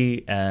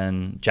 She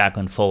and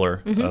Jacqueline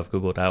Fuller of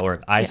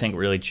Google.org, I think,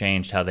 really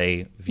changed how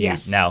they view.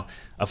 Yes. Now,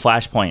 a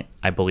flashpoint,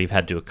 I believe,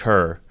 had to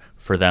occur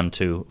for them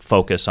to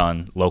focus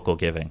on local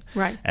giving.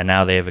 Right. And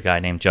now they have a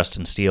guy named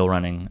Justin Steele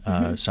running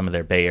some of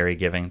their Bay Area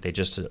giving. They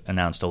just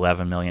announced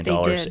 $11 million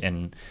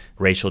in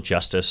racial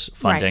justice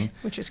funding. Right,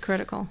 which is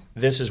critical.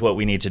 This is what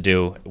we need to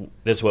do.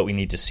 This is what we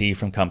need to see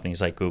from companies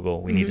like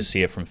Google. We need to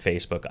see it from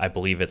Facebook. I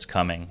believe it's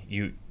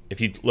coming.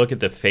 If you look at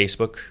the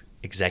Facebook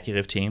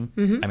executive team,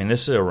 I mean,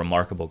 this is a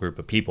remarkable group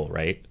of people,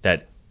 right?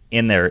 That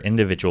in their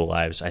individual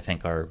lives, I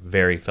think, are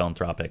very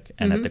philanthropic.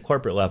 And at the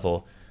corporate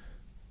level,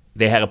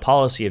 they had a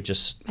policy of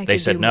they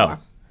said no. More.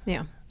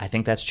 Yeah. I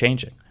think that's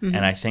changing.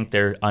 And I think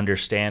they're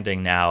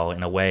understanding now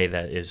in a way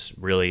that is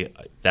really,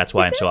 that's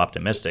why I'm so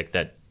optimistic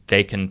that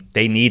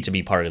they need to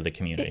be part of the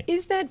community.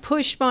 Is that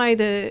pushed by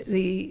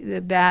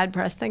the bad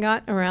press they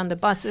got around the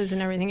buses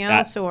and everything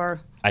else,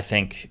 or? I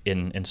think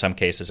in some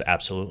cases,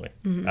 absolutely.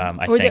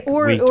 I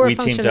Or think we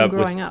teamed up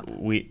growing up.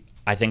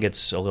 I think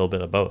it's a little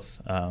bit of both.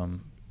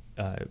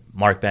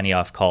 Mark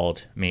Benioff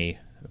called me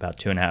about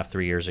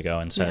 2.5-3 years ago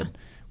and said,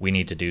 we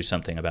need to do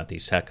something about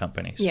these tech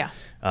companies. Yeah,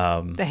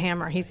 the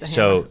hammer. He's the hammer.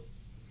 So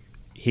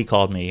he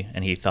called me,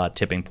 and he thought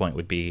Tipping Point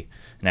would be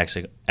an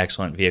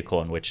excellent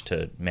vehicle in which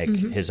to make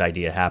his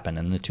idea happen.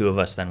 And the two of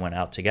us then went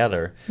out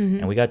together,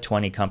 and we got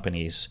 20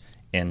 companies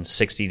in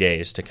 60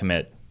 days to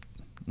commit.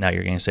 Now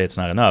you're going to say it's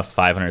not enough,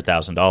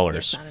 $500,000.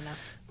 It's not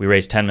enough. We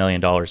raised $10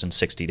 million in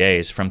 60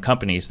 days from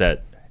companies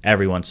that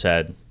everyone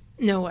said,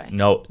 no way.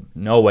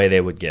 No way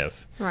they would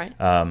give. Right.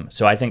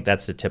 So I think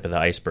that's the tip of the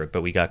iceberg.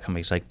 But we got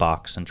companies like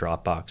Box and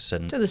Dropbox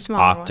and the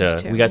smaller Okta.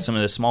 Ones too. We got some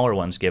of the smaller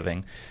ones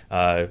giving.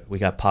 We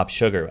got Pop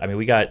Sugar. I mean,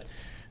 we got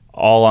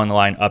all on the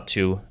line up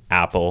to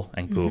Apple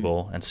and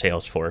Google and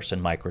Salesforce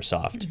and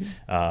Microsoft.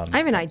 I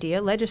have an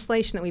idea.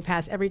 Legislation that we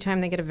pass every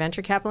time they get a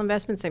venture capital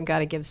investments, they've got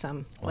to give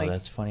some. Well,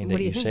 that's funny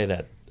that you say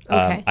that.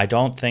 Okay. I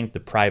don't think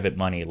the private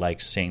money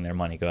likes seeing their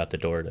money go out the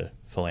door to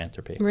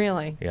philanthropy.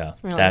 Really? Yeah.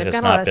 Really? That They've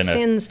has got a lot not of been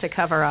sins to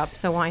cover up,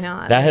 so why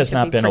not? That has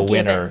not been a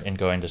forgiven. winner in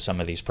going to some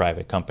of these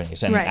private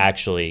companies. And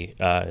actually,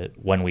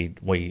 when we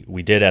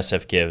did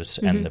SF Gives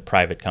and the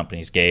private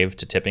companies gave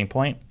to Tipping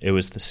Point, it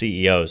was the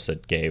CEOs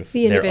that gave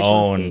their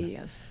own.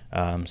 CEOs.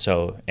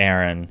 So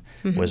Aaron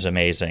was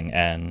amazing,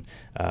 and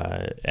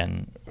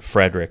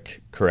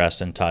Frederick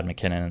Caress and Todd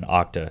McKinnon and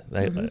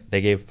Okta,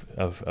 they gave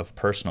of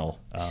personal.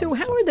 So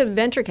how are the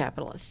venture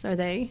capitalists? Are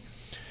they?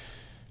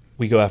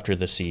 We go after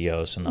the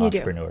CEOs and the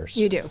entrepreneurs.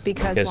 You do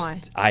because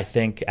why? I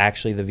think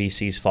actually the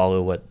VCs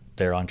follow what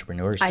their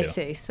entrepreneurs do. I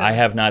see. So I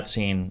have not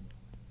seen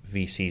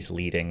VCs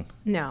leading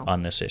No.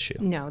 on this issue.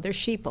 No, they're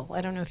sheeple.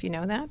 I don't know if you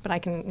know that, but I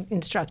can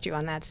instruct you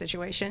on that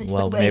situation.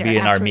 Well, later, maybe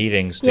in our afterwards.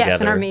 meetings together,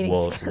 Yes, in our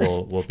meetings.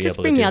 we'll be just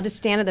able bring to me. do. I'll just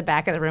stand at the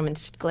back of the room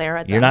and glare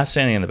at them. You're not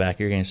standing in the back.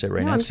 You're going to sit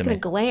right No, I'm next just to me.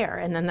 going to glare,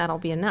 and then that'll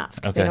be enough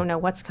because they Okay. don't know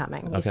what's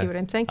coming. You see what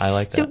I'm saying? I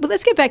like that. So, but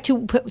let's get back to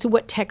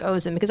what tech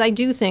owes them, because I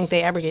do think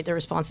they abrogate their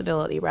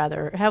responsibility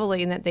rather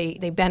heavily in that they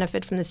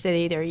benefit from the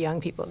city. They're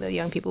young people. The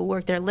young people who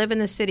work there live in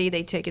the city.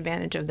 They take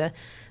advantage of the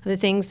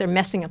things. They're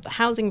messing up the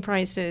housing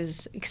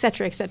prices, et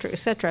cetera, et cetera, et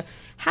cetera.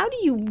 How do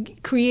you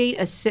create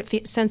a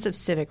sense of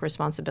civic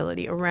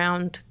responsibility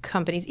around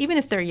companies, even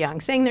if they're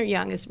young? Saying they're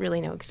young is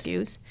really no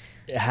excuse.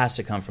 It has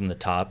to come from the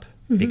top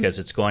because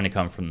it's going to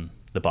come from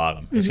the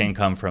bottom. It's going to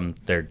come from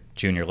their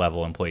junior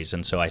level employees.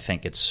 And so I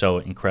think it's so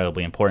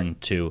incredibly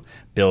important to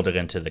build it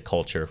into the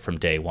culture from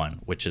day one,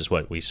 which is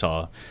what we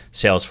saw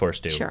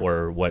Salesforce do. Sure.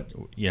 Or what,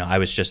 I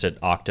was just at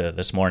Okta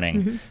this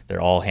morning, their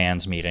all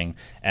hands meeting,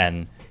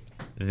 and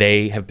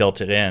they have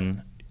built it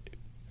in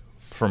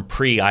from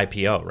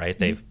pre-IPO, right?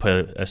 They've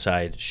put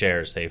aside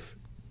shares. They've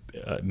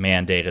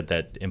mandated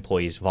that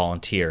employees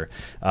volunteer.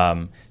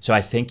 So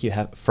I think you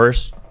have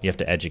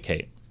to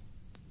educate,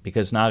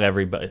 because not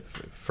everybody.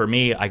 For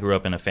me, I grew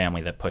up in a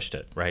family that pushed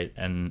it, right?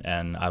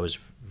 And I was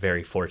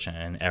very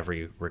fortunate in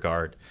every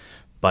regard.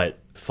 but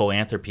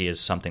philanthropy is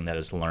something that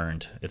is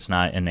learned. It's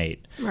not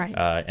innate. Right.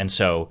 And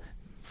so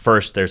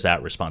first, there's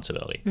that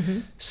responsibility.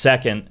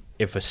 Second,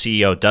 if a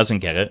CEO doesn't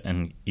get it,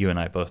 and you and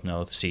I both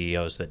know the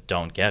CEOs that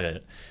don't get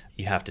it,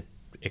 you have to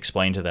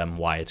explain to them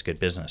why it's good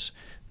business.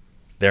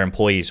 Their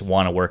employees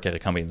want to work at a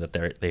company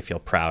that they feel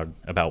proud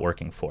about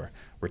working for.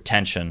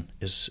 Retention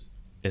is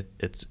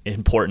it's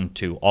important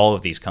to all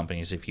of these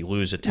companies. If you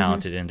lose a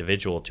talented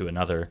individual to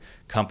another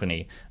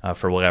company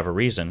for whatever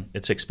reason,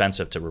 it's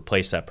expensive to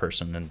replace that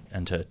person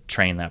and to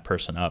train that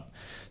person up.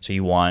 So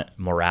you want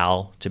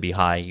morale to be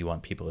high. You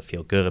want people to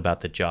feel good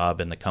about the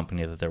job and the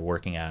company that they're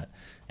working at.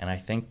 And I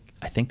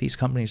think these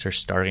companies are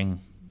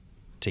starting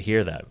to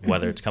hear that,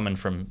 whether it's coming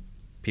from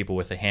people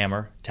with a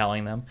hammer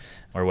telling them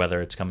or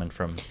whether it's coming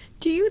from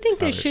Do you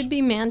think others. there should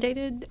be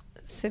mandated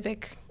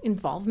civic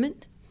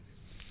involvement?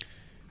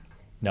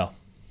 No.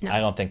 I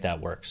don't think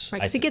that works.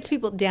 Right, because it gets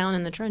people down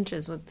in the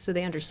trenches so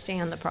they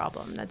understand the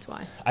problem. That's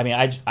why. I mean,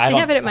 I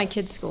have it at my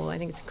kids' school. I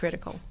think it's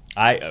critical.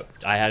 I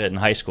had it in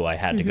high school. I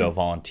had to go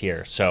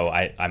volunteer. So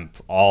I'm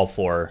all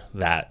for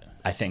that.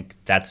 I think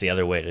that's the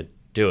other way to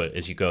do it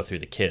is you go through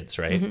the kids,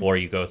 right? Or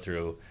you go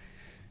through,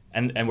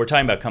 and we're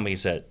talking about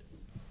companies that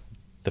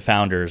the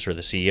founders or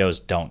the CEOs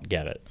don't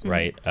get it,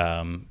 right?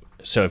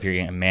 So if you're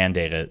going to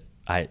mandate it,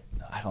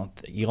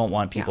 you don't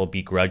want people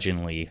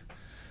begrudgingly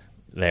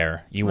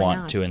there. You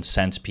want to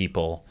incense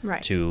people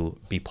to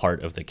be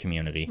part of the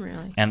community.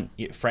 Really? And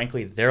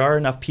frankly, there are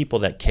enough people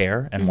that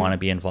care and want to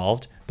be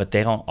involved, but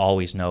they don't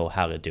always know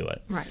how to do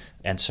it. Right.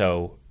 And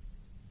so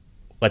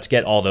let's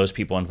get all those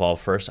people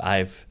involved first.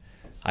 I've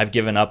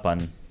given up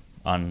on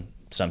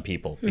some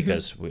people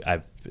because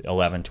I've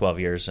 11, 12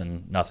 years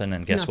and nothing.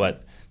 And guess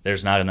what?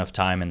 There's not enough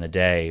time in the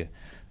day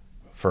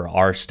for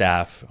our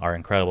staff, our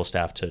incredible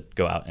staff, to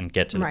go out and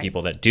get to the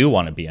people that do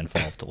want to be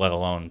involved, let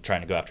alone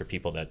trying to go after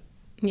people that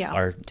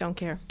don't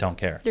care.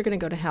 They're going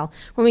to go to hell.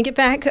 When we get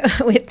back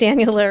with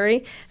Daniel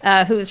Lurie,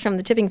 who is from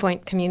the Tipping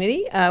Point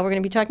community, we're going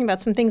to be talking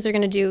about some things they're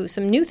going to do,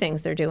 some new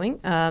things they're doing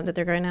that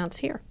they're going to announce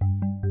here.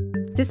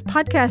 This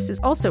podcast is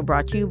also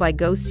brought to you by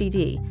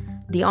GoCD,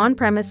 the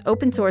on-premise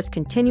open-source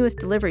continuous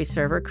delivery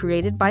server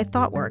created by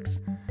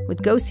ThoughtWorks.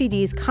 With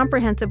GoCD's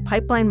comprehensive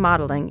pipeline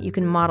modeling, you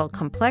can model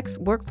complex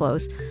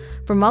workflows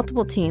for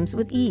multiple teams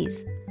with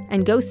ease.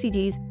 And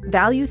GoCD's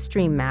value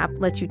stream map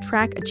lets you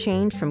track a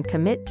change from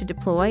commit to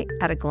deploy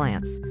at a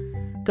glance.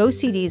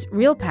 GoCD's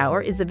real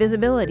power is the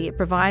visibility it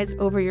provides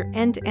over your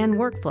end-to-end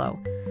workflow.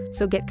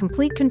 So get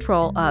complete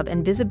control of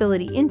and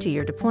visibility into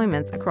your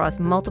deployments across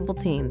multiple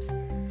teams.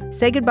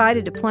 Say goodbye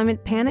to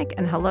deployment panic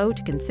and hello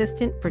to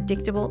consistent,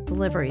 predictable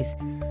deliveries.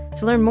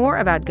 To learn more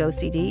about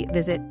GoCD,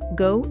 visit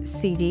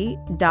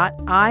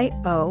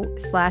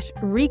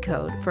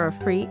gocd.io/recode for a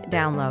free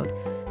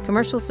download.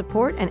 Commercial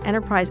support and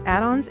enterprise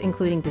add-ons,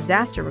 including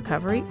disaster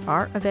recovery,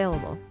 are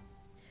available.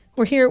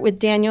 We're here with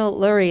Daniel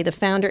Lurie, the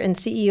founder and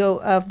CEO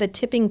of the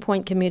Tipping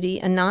Point Community,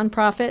 a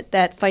nonprofit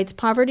that fights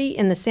poverty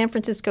in the San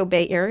Francisco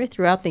Bay Area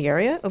throughout the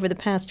area. Over the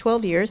past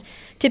 12 years,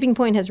 Tipping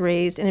Point has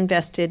raised and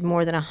invested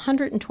more than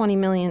 $120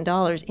 million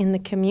in the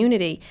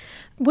community.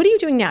 What are you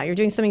doing now? You're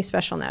doing something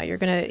special now. You're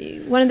going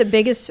to one of the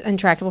biggest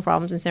intractable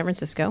problems in San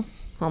Francisco,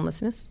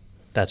 homelessness.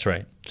 That's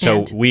right.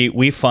 So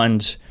we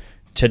fund.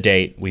 To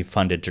date, we've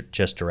funded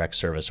just direct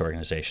service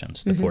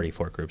organizations, the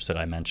 44 groups that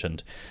I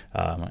mentioned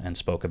and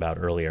spoke about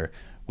earlier.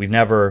 We've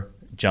never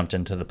jumped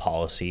into the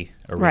policy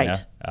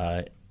arena.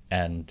 Right.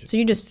 And so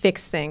you just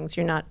fix things.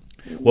 You're not.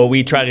 Well,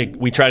 we try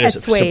to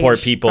support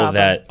people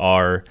that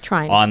are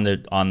on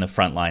the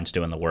front lines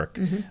doing the work.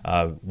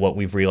 What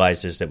we've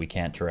realized is that we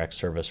can't direct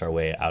service our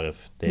way out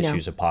of the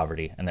issues of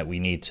poverty, and that we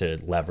need to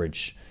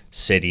leverage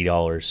city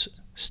dollars,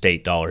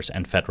 state dollars,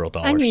 and federal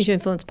dollars. And you need to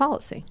influence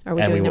policy. Are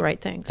we doing the right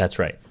things? That's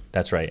right.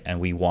 That's right. And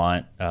we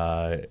want,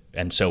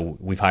 and so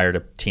we've hired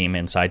a team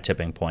inside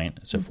Tipping Point.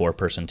 It's a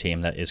 4-person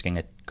team that is going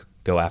to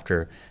go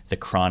after the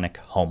chronic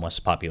homeless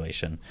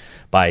population.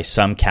 By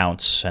some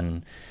counts,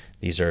 and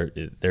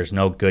there's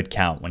no good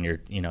count when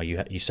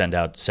you send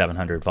out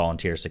 700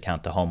 volunteers to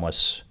count the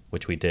homeless,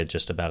 which we did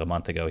just about a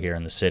month ago here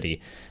in the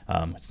city.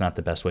 It's not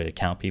the best way to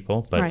count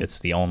people, but it's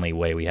the only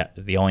way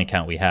the only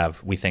count we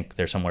have. We think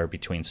there's somewhere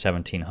between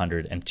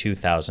 1,700 and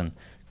 2,000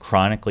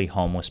 chronically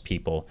homeless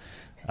people.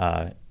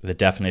 The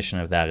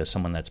definition of that is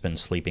someone that's been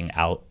sleeping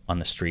out on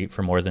the street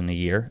for more than a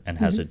year and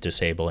has a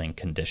disabling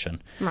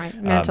condition. Right,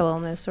 mental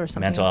illness or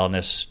something. Mental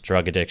illness,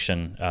 drug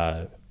addiction,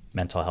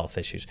 mental health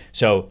issues.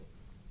 So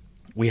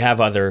we have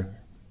other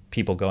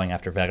people going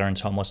after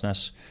veterans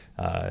homelessness.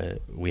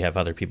 We have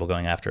other people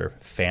going after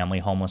family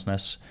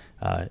homelessness.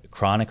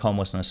 Chronic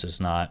homelessness is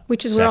not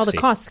Which is sexy. where all the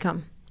costs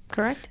come,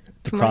 correct?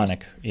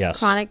 Chronic, yes.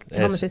 Chronic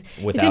homelessness.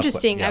 It's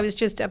interesting. I was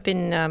just up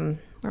in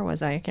where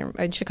was I? I can't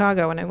remember. In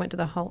Chicago, when I went to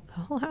the Hull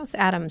House,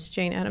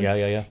 Jane Addams.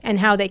 Yeah. And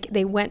how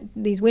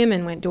these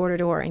women went door to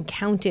door and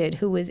counted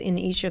who was in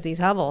each of these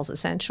hovels,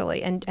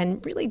 essentially,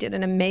 and really did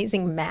an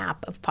amazing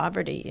map of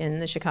poverty in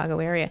the Chicago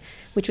area,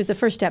 which was the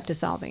first step to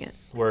solving it.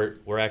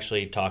 We're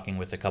actually talking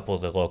with a couple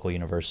of the local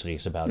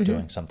universities about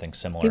doing something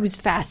similar. It was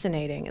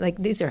fascinating. Like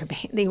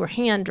they were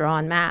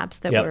hand-drawn maps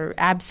that were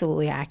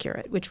absolutely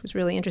accurate, which was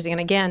really interesting.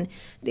 And again,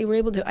 they were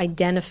able to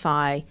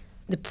identify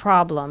the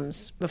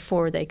problems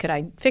before they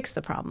could fix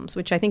the problems,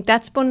 which I think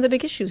that's one of the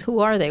big issues. Who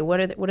are they? What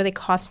are they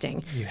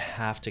costing? You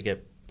have to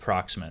get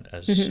proximate,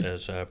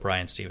 as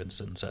Brian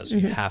Stevenson says.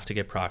 You have to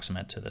get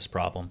proximate to this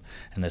problem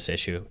and this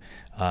issue.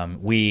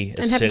 We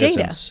as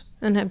citizens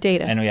have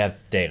data, and we have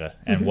data.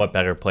 And what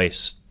better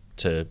place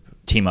to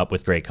team up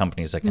with great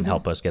companies that can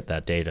help us get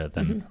that data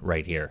than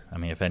right here? I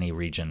mean, if any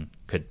region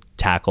could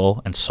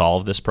tackle and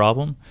solve this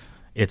problem,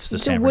 it's the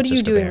San Francisco Bay.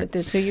 So what are you doing with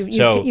this?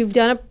 So you've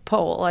done a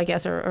poll, I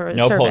guess, or a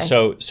survey.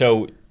 No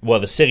poll. Well,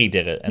 the city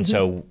did it, and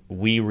so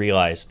we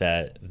realized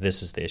that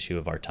this is the issue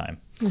of our time.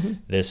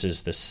 This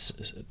is the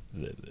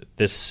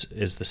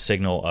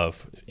signal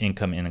of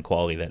income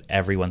inequality that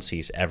everyone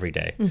sees every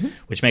day,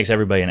 which makes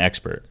everybody an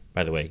expert.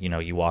 By the way,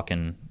 you walk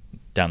in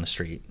down the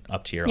street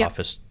up to your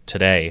office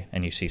today,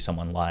 and you see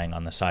someone lying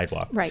on the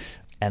sidewalk, right?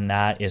 And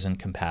that isn't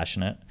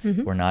compassionate.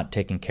 We're not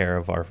taking care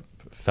of our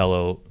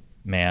fellow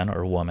man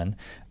or woman.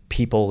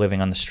 People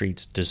living on the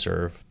streets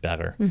deserve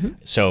better.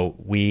 So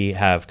we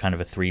have kind of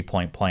a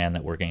 3-point plan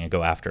that we're going to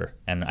go after.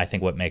 And I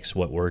think what makes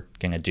what we're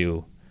going to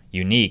do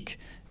unique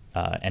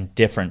and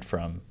different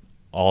from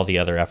all the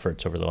other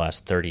efforts over the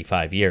last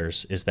 35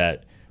 years is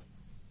that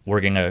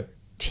we're going to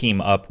team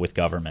up with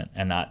government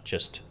and not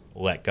just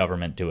let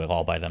government do it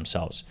all by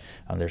themselves.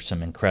 There's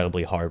some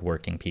incredibly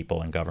hardworking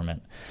people in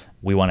government.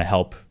 We want to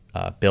help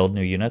build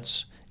new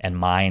units and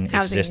mine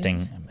existing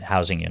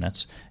housing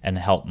units and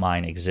help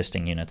mine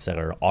existing units that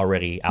are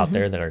already out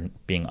there that are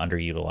being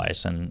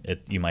underutilized. And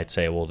you might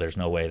say, well, there's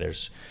no way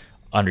there's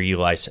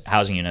underutilized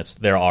housing units.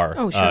 There are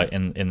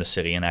in the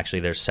city. And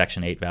actually there's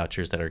Section 8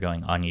 vouchers that are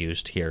going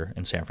unused here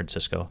in San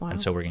Francisco. Wow. And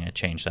so we're going to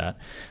change that.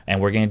 And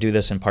we're going to do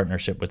this in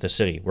partnership with the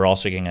city. We're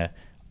also going to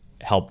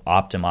help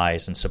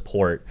optimize and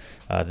support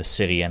the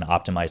city and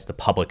optimize the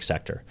public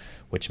sector,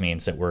 which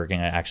means that we're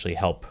going to actually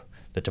help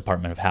the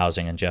Department of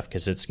Housing and Jeff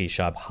Kaczynski's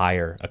shop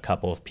hire a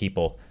couple of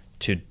people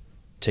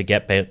to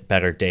get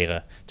better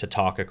data, to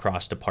talk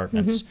across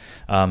departments.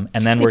 And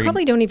then they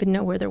probably don't even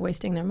know where they're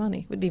wasting their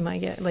money, would be my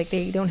guess. Like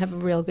they don't have a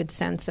real good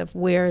sense of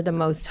where the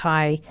most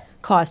high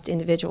cost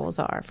individuals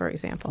are, for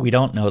example. We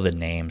don't know the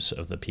names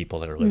of the people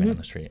that are living on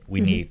the street. We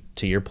need,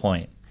 to your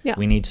point,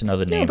 we need to know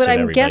the names of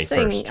everybody first. But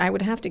I'm guessing, I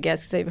would have to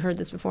guess, because I've heard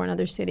this before in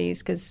other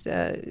cities, because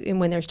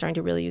when they're starting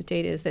to really use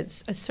data, is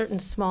that a certain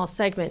small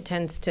segment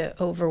tends to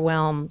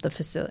overwhelm the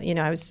facility.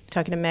 I was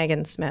talking to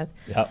Megan Smith.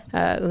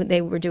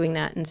 They were doing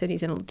that in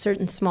cities, and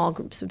certain small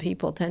groups of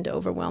people tend to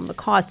overwhelm the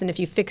cost. And if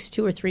you fix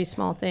 2 or 3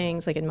 small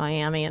things, like in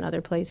Miami and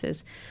other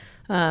places,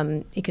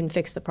 you can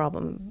fix the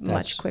problem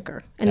much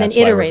quicker. And then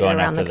iterate it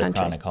around the country. The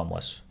chronic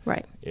homeless.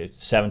 Right.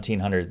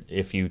 1,700,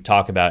 if you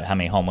talk about how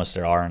many homeless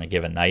there are on a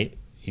given night,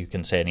 you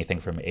can say anything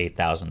from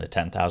 8,000 to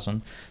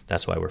 10,000.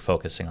 That's why we're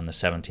focusing on the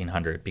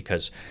 1,700,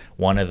 because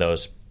one of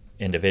those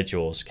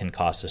individuals can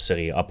cost the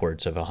city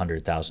upwards of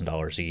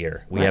 $100,000 a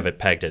year. We have it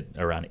pegged at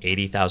around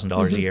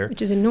 $80,000 a year.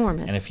 Which is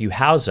enormous. And if you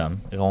house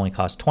them, it only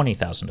costs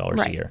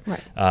 $20,000 a year.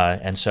 Right.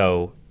 And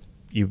so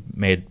you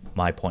made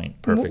my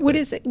point perfectly. What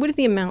is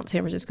the amount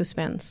San Francisco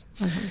spends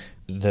on homes?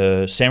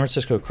 The San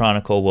Francisco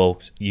Chronicle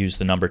will use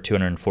the number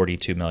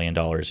 $242 million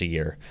a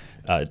year.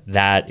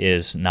 That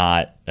is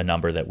not a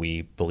number that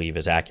we believe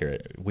is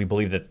accurate. We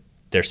believe that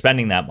they're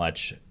spending that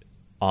much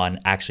on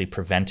actually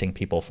preventing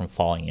people from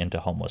falling into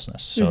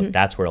homelessness. So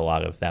that's where a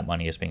lot of that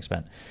money is being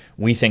spent.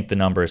 We think the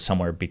number is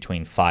somewhere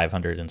between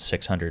 $500 and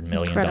 $600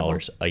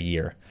 million a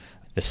year.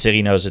 The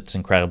city knows it's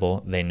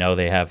incredible. They know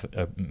they have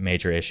a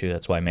major issue.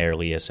 That's why Mayor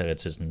Lee has said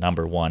it's his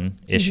number one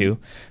issue.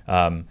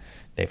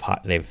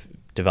 They've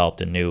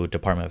developed a new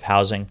Department of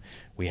Housing.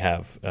 We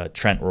have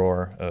Trent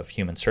Rohr of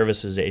Human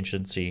Services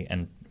Agency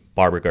and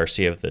Barbara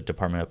Garcia of the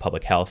Department of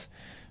Public Health.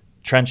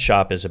 Trent's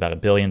shop is about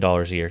 $1 billion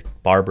a year.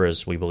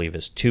 Barbara's, we believe,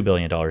 is $2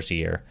 billion a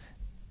year.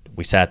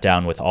 We sat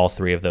down with all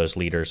 3 of those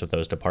leaders of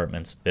those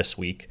departments this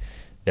week.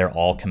 They're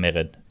all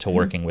committed to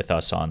working with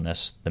us on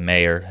this. The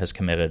mayor has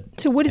committed.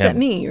 So what does that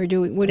mean?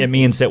 It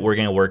means that we're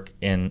going to work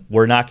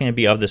we're not going to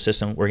be of the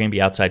system. We're going to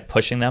be outside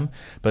pushing them,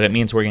 but it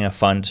means we're going to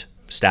fund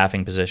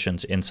staffing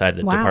positions inside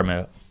the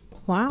Department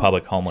of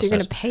Public Homelessness. So you're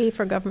going to pay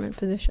for government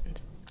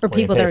positions? Or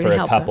people that are going to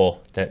help them? For a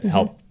couple that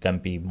help them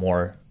be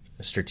more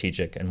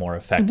strategic and more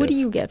effective. And what do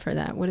you get for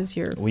that? What is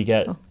your... We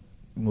get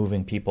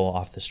moving people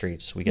off the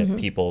streets. We get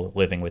people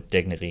living with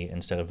dignity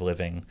instead of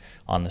living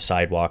on the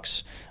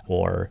sidewalks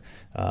or,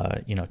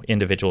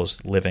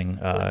 individuals living...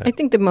 I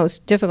think the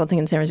most difficult thing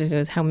in San Francisco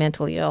is how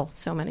mentally ill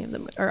so many of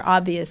them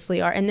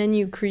obviously are. And then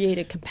you create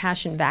a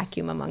compassion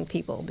vacuum among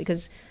people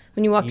because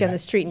when you walk down the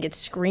street and get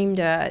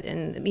screamed at,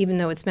 and even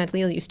though it's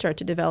mentally ill, you start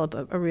to develop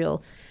a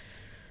real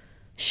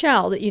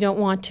shell that you don't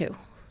want to.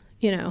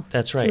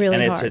 That's right. It's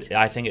really and hard.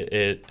 I think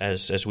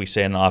as we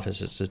say in the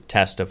office, it's a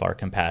test of our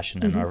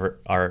compassion and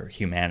our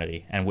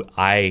humanity. And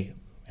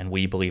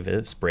we believe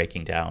it's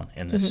breaking down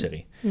in this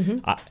city.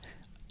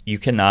 You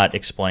cannot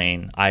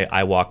explain.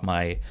 I walk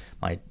my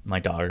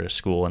daughter to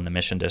school in the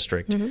Mission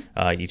District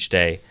each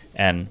day,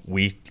 and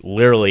we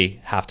literally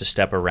have to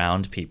step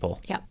around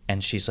people. Yep.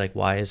 And she's like,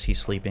 "Why is he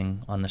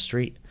sleeping on the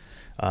street?"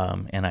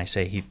 And I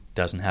say, "He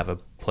doesn't have a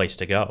place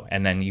to go."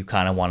 And then you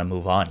kind of want to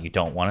move on. You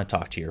don't want to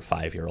talk to your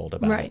 5-year-old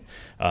about it.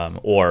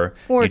 Or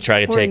you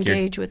try to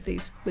engage with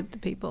the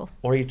people.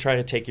 Or you try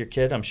to take your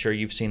kid. I'm sure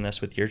you've seen this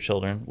with your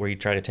children, where you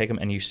try to take them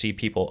and you see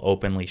people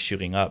openly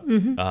shooting up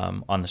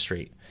on the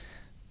street.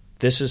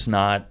 This is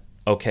not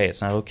okay.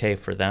 It's not okay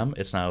for them.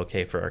 It's not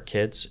okay for our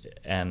kids.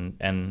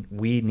 And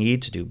we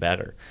need to do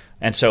better.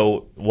 And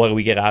so what do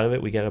we get out of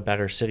it? We get a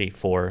better city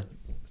for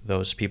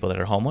those people that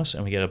are homeless,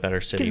 and we get a better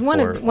city for all of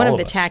us. Because one of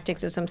the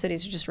tactics of some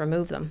cities is just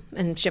remove them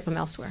and ship them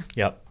elsewhere.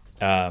 Yep.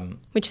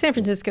 Which San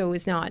Francisco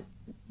is not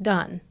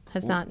done.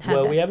 Has not had.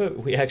 Well, that.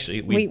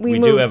 we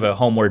do have a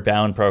Homeward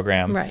Bound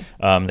program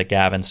that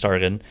Gavin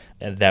started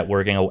that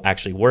we're going to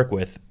actually work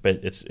with, but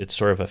it's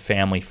sort of a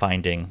family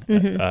finding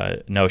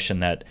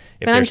notion that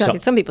if but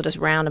there's some people just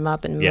round them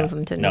up and move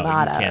them to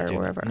Nevada or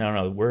wherever.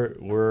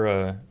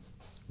 No,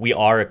 we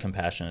are a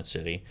compassionate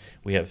city.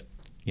 We have,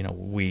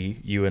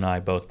 you and I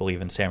both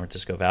believe in San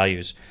Francisco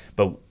values,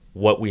 but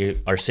what we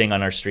are seeing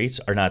on our streets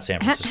are not San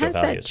Francisco values.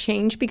 Has that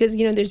changed? Because,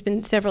 there's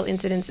been several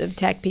incidents of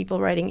tech people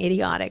writing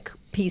idiotic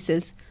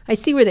pieces. I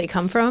see where they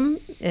come from,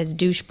 as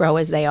douche bro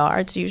as they are.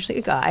 It's usually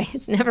a guy.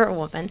 It's never a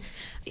woman.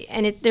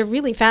 And they're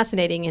really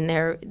fascinating in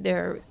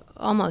their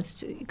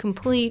almost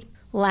complete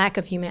lack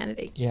of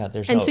humanity. Yeah,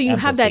 there's and no so you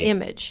empathy. have that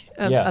image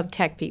of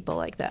tech people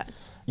like that.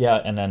 Yeah,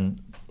 and then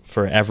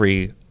for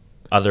every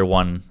other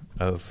one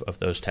of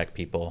those tech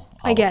people,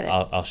 I get it.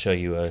 I'll show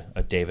you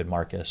a David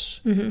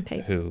Marcus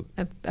who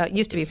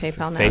used to be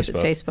PayPal, now it's at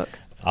Facebook.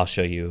 I'll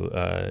show you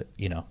an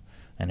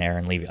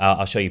Aaron Levy.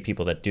 I'll show you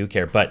people that do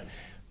care. But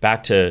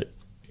back to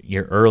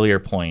your earlier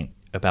point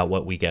about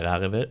what we get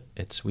out of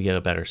it, we get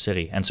a better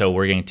city. And so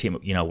we're going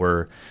to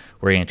we're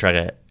going to try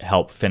to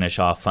help finish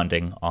off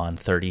funding on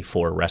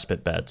 34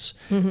 respite beds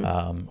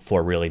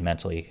for really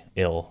mentally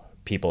ill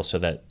people, so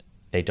that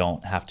they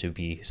don't have to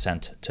be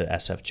sent to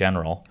SF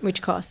General,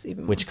 which costs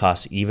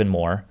even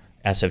more.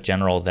 SF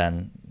General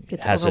then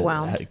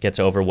gets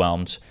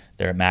overwhelmed.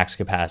 They're at max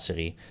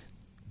capacity.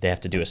 They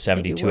have to do a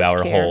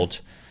 72-hour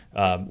hold.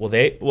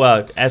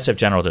 SF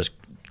General does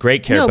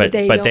great care, but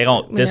they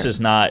don't. This is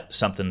not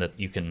something that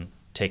you can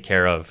take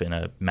care of in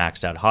a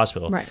maxed out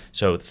hospital. Right.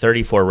 So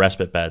 34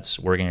 respite beds.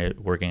 We're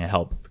gonna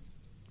help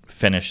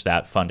finish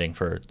that funding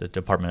for the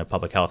Department of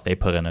Public Health. They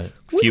put in a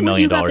few $1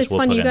 million. You got this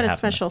funding. You got a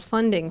special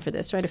funding for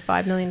this, right? A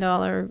 $5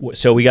 million.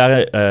 So we got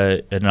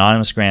an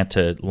anonymous grant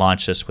to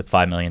launch this with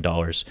 $5 million.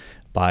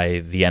 By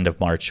the end of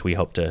March, we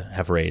hope to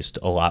have raised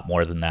a lot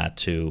more than that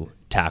to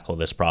tackle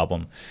this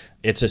problem.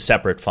 It's a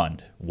separate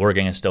fund. We're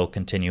going to still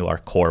continue our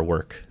core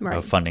work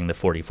of funding the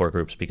 44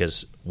 groups,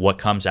 because what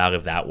comes out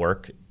of that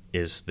work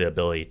is the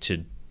ability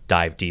to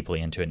dive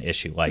deeply into an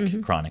issue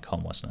like chronic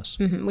homelessness.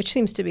 Which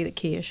seems to be the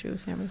key issue of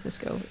San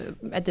Francisco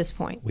at this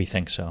point. We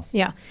think so.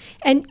 Yeah.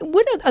 And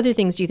what other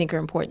things do you think are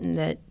important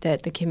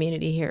that the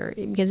community here,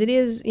 because it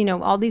is,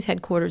 all these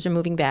headquarters are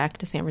moving back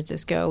to San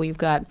Francisco. You've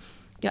got,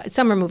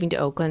 some are moving to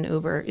Oakland.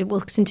 Uber, it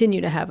will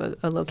continue to have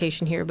a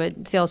location here,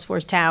 but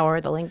Salesforce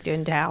Tower, the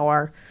LinkedIn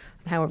Tower,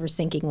 however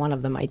sinking one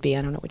of them might be.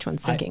 I don't know which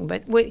one's sinking.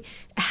 But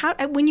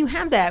when you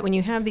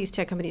have these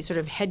tech companies sort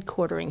of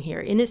headquartering here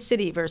in a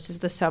city versus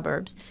the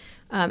suburbs,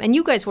 and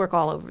you guys work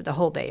all over the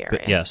whole Bay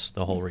Area. Yes,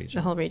 the whole region.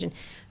 The whole region.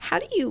 How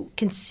do you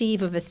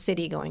conceive of a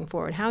city going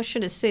forward? How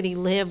should a city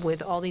live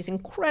with all these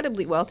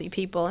incredibly wealthy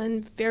people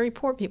and very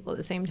poor people at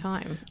the same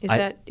time?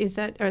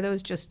 Are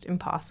those just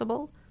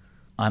impossible?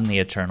 I'm the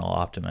eternal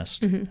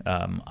optimist,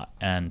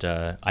 and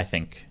I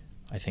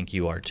think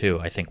you are too.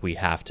 I think we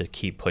have to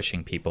keep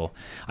pushing people.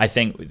 I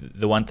think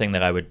the one thing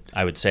that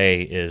I would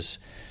say is,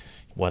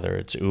 whether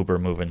it's Uber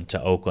moving to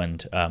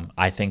Oakland,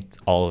 I think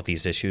all of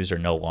these issues are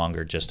no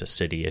longer just a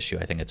city issue.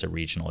 I think it's a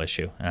regional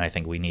issue, and I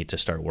think we need to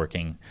start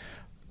working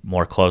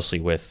more closely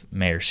with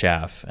Mayor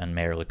Schaaf and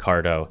Mayor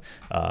Liccardo.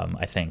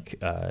 I think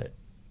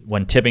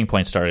when Tipping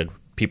Point started,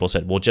 people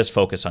said, well, just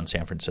focus on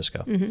San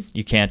Francisco.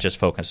 You can't just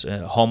focus.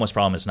 Homeless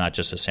problem is not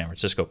just a San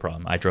Francisco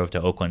problem. I drove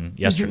to Oakland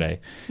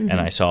yesterday,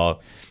 and I saw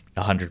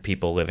 100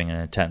 people living in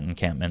a tent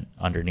encampment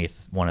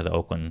underneath one of the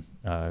Oakland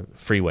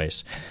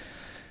freeways.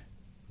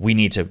 We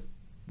need to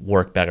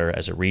work better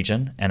as a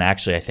region, and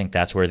actually I think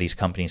that's where these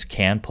companies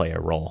can play a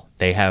role.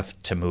 They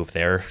have to move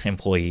their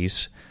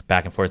employees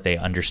back and forth. They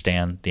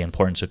understand the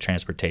importance of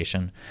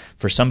transportation.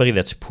 For somebody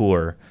that's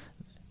poor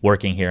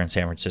working here in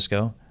San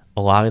Francisco,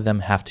 a lot of them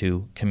have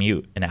to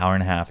commute an hour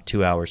and a half,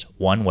 2 hours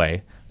one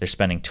way. They're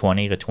spending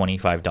 $20 to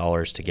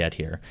 $25 to get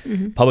here.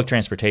 Public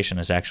transportation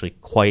is actually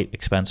quite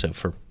expensive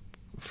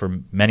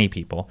for many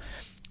people.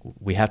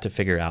 We have to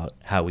figure out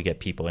how we get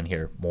people in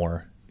here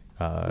more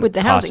with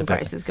the housing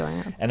prices going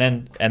up.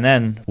 And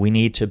then we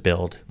need to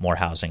build more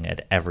housing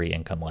at every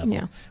income level.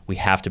 Yeah. We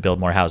have to build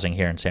more housing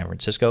here in San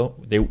Francisco.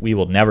 We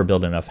will never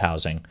build enough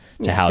housing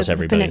to house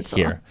everybody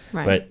here.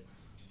 Right. But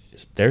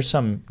there's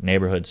some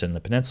neighborhoods in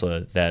the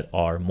peninsula that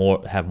have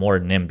more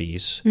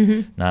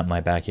NIMBYs, not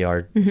my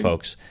backyard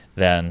folks,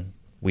 than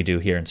we do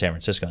here in San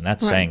Francisco, and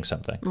that's saying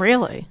something.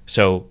 Really?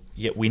 So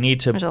we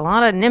need to. There's a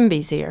lot of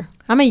NIMBYs here.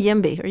 I'm a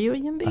YIMBY. Are you a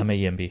YIMBY? I'm a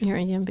YIMBY. You're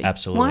a YIMBY.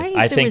 Absolutely.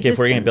 I think if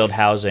we're going to build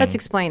housing, let's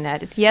explain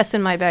that. It's yes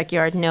in my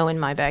backyard, no in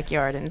my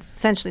backyard, and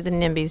essentially the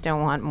NIMBYs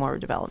don't want more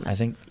development. I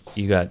think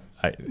you got.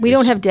 We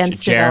don't have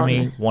dense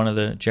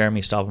development.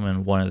 Jeremy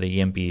Stoppelman, one of the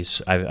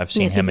YIMBYs. I've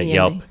seen him at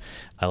Yelp.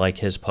 I like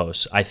his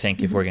posts. I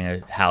think if we're going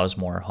to house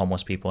more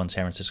homeless people in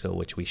San Francisco,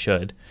 which we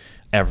should,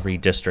 every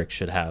district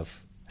should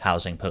have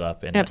housing put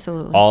up in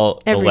absolutely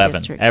all every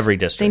 11 district. Every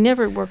district. They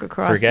never work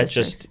across forget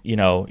districts. Just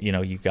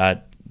you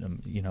got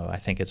I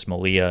think it's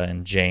Malia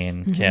and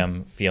Jane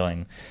Kim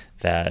feeling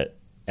that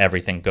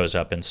everything goes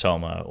up in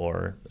Soma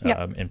or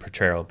in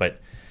Potrero,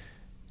 but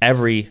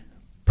every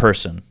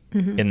person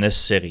in this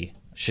city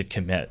should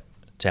commit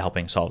to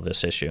helping solve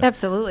this issue.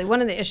 Absolutely. One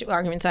of the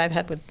arguments I've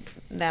had with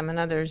them and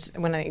others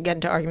when I get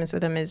into arguments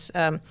with them is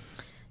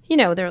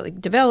they're like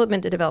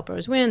development, the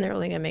developers win. They're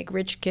only going to make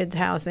rich kids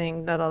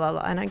housing, blah, blah, blah,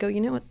 blah. And I go, you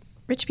know what?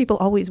 Rich people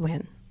always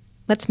win.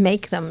 Let's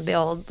make them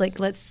build. Like,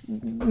 let's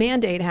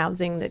mandate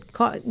housing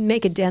that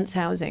make a dense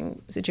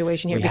housing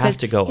situation here. We because have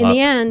to go in up. the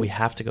end, we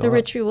have to go the up.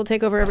 rich people will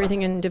take over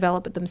everything and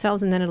develop it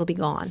themselves, and then it'll be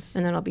gone,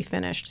 and then it'll be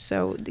finished.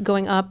 So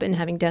going up and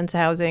having dense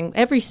housing,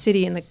 every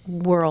city in the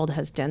world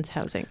has dense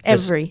housing.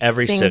 Every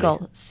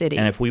single city.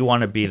 And if we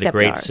want to be the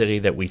great city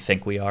that we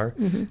think we are,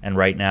 and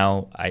right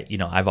now,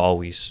 I've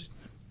always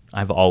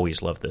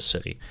loved this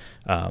city,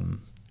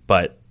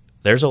 but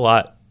there's a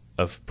lot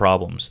of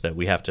problems that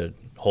we have to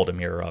hold a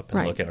mirror up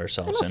and look at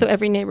ourselves. And also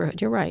every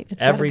neighborhood. You're right.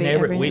 It's every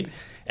neighborhood.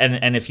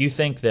 And if you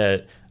think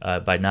that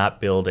by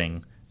not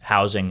building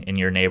housing in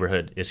your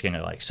neighborhood is going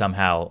to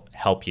somehow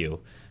help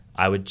you,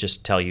 I would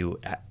just tell you,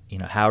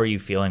 how are you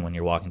feeling when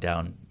you're walking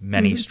down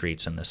many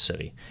streets in this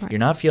city? Right. You're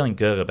not feeling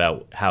good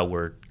about how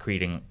we're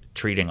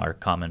treating our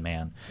common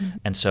man.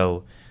 And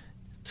so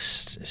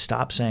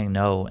stop saying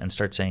no and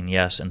start saying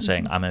yes and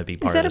saying I'm going to be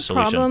part of the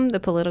solution. Is that a problem, the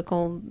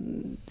political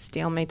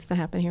stalemates that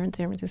happen here in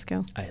San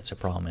Francisco? It's a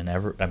problem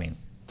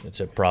it's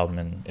a problem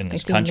in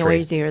this country.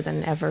 It's noisier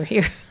than ever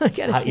here.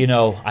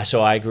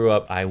 So I grew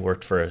up, I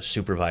worked for a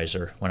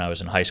supervisor when I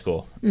was in high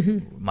school.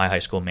 My high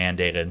school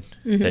mandated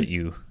that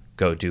you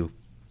go do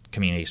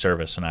community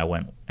service, and I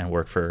went and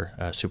worked for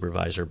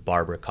Supervisor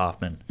Barbara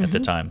Kaufman at the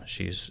time.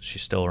 She's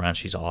still around.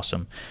 She's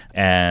awesome.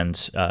 And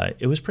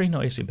it was pretty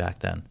noisy back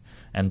then.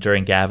 And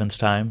during Gavin's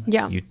time,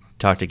 you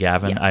talked to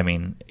Gavin. Yeah. I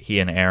mean, he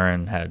and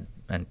Aaron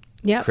and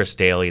Chris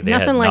Daly.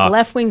 Nothing like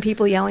left-wing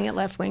people yelling at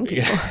left-wing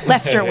people,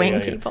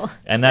 left-wing people.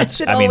 And that's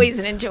always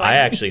an enjoyment. I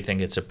actually think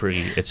it's a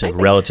relatively quiet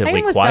time. I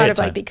almost thought of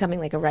like becoming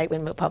like a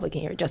right-wing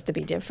Republican here just to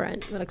be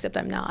different, but except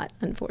I'm not,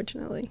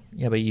 unfortunately.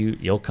 Yeah, but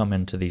you'll come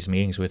into these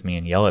meetings with me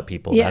and yell at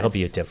people. Yes. That'll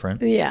be a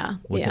different. Yeah,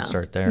 we can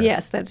start there.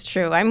 Yes, that's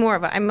true. I'm more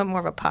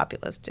of a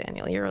populist,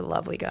 Daniel. You're a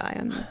lovely guy.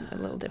 I'm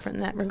a little different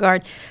in that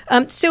regard.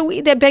 So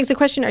that begs the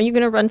question: are you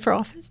going to run for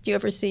office? Do you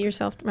ever see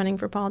yourself running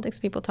for politics?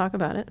 People talk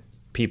about it.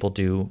 People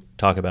do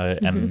talk about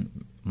it,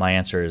 and my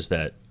answer is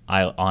that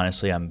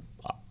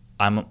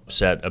I'm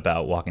upset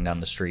about walking down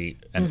the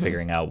street and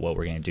figuring out what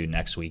we're going to do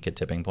next week at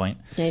Tipping Point.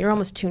 Yeah, you're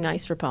almost too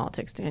nice for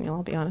politics, Daniel.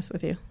 I'll be honest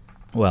with you.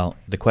 Well,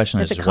 the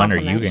question is when are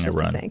you going to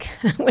run?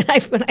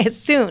 when I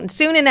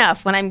soon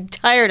enough. When I'm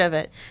tired of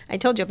it. I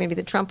told you I'm going to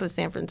be the Trump of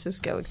San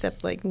Francisco,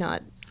 except like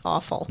not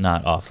awful.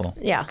 Not awful.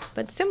 Yeah,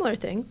 but similar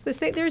things.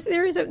 There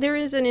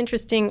is an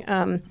interesting.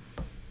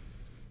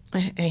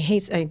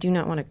 I do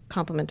not want to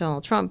compliment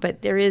Donald Trump,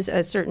 but there is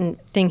a certain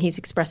thing he's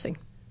expressing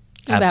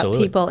about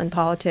people in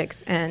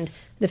politics and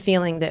the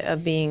feeling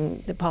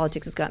that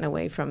politics has gotten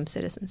away from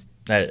citizens.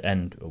 Not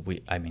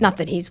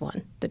that he's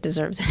one that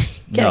deserves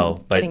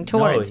getting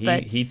towards.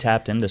 He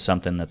tapped into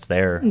something that's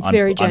there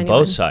on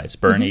both sides.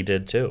 Bernie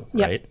did too,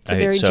 right? It's a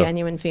very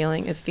genuine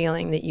feeling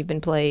that you've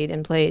been played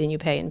and you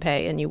pay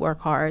and you work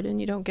hard and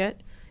you don't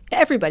get.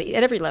 Everybody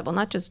at every level,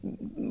 not just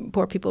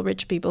poor people,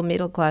 rich people,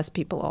 middle class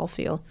people, all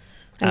feel.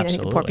 I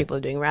think the poor people are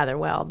doing rather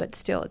well, but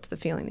still it's the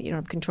feeling that you don't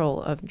have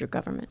control of your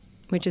government,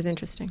 which is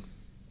interesting.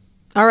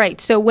 All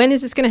right, so when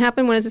is this going to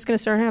happen? When is this going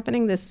to start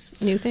happening, this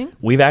new thing?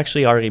 We've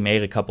actually already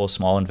made a couple of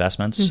small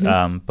investments,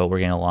 but we're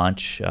going to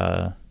launch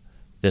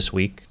this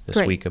week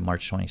of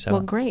March 27th.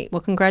 Well, great.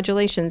 Well,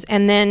 congratulations.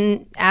 And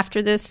then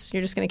after this,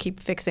 you're just going to keep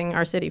fixing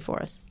our city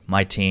for us.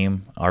 My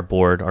team, our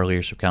board, our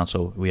leadership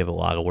council, we have a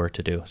lot of work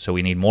to do. So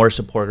we need more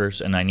supporters,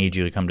 and I need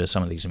you to come to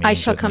some of these meetings. I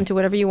shall come to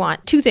whatever you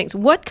want. Two things.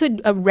 What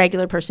could a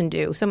regular person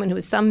do? Someone who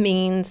has some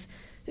means,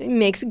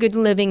 makes a good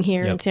living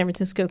here in San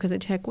Francisco because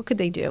of tech. What could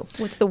they do?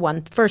 What's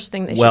the first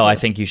thing they should do? Well, I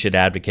think you should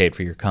advocate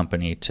for your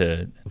company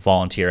to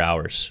volunteer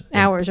hours.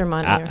 Hours or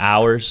money.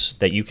 Hours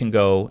that you can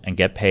go and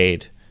get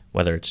paid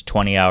whether it's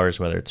 20 hours,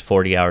 whether it's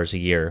 40 hours a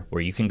year,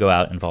 where you can go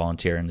out and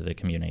volunteer into the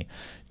community.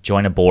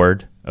 Join a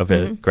board of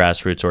a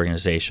grassroots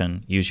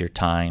organization. Use your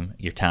time,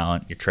 your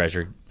talent, your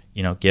treasure.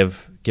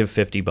 Give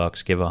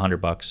 $50, give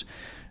 $100.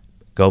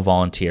 Go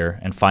volunteer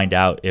and find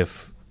out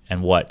if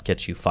and what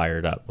gets you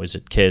fired up. Was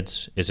it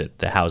kids? Is it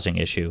the housing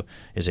issue?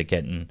 Is it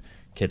getting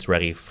kids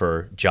ready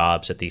for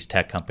jobs at these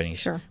tech companies?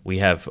 Sure. We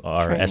have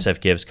our Training.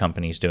 SF Gives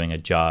companies doing a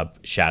job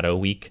shadow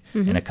week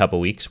in a couple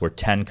weeks, where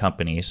 10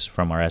 companies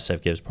from our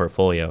SF Gives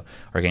portfolio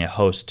are going to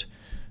host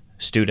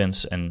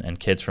students and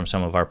kids from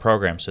some of our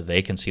programs so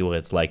they can see what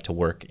it's like to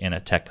work in a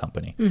tech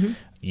company.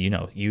 You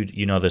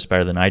know this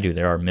better than I do.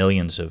 There are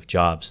millions of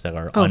jobs that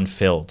are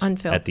unfilled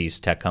at these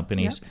tech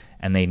companies,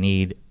 and they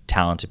need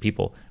talented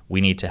people. We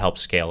need to help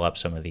scale up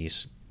some of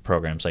these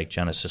programs like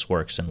Genesis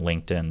Works and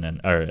LinkedIn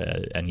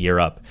and Year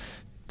Up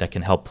that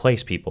can help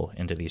place people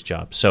into these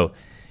jobs. So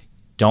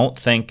don't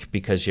think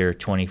because you're a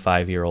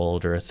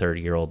 25-year-old or a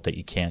 30-year-old that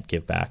you can't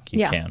give back.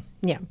 You can.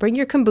 Yeah, bring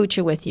your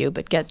kombucha with you,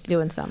 but get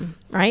doing something,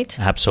 right?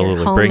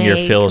 Absolutely. Bring your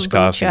Phil's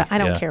kombucha. coffee. I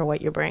don't care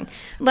what you bring.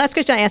 Last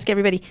question I ask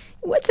everybody,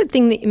 what's the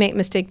thing that you made,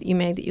 mistake that you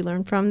made that you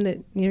learned from,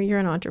 that you're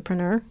an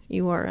entrepreneur,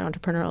 you are an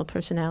entrepreneurial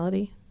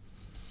personality?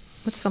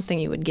 What's something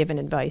you would give in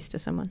advice to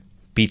someone?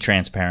 Be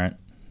transparent.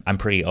 I'm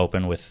pretty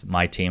open with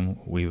my team.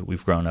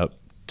 We've grown up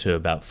to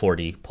about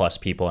 40 plus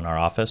people in our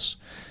office.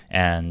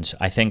 And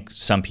I think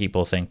some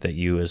people think that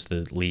you as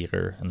the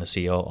leader and the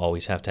CEO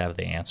always have to have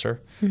the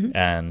answer.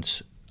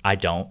 And I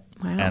don't.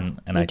 Wow. And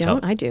you I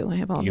don't? I do. I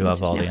have all the answers. You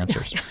have all now. the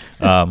answers.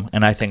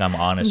 And I think I'm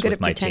honest with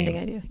my team. I'm good at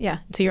pretending I do. Yeah.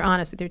 So you're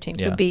honest with your team.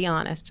 Yeah. So be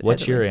honest.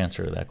 What's your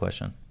answer to that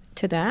question?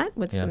 To that?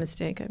 What's the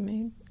mistake I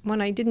made? When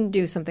I didn't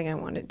do something I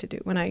wanted to do.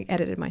 When I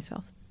edited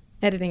myself.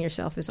 Editing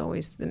yourself is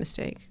always the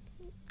mistake.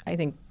 I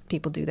think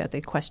people do that.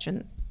 They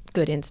question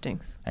good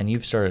instincts. And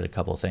you've started a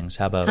couple of things.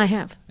 How about? I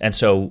have. And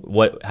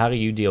so how do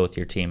you deal with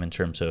your team in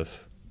terms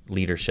of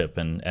leadership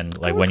and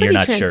like when you're we're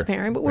not pretty sure?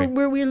 transparent, but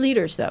we're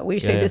leaders though. We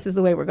say this is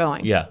the way we're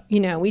going. Yeah.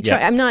 We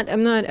try.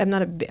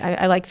 Yeah.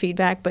 I like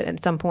feedback, but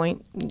at some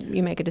point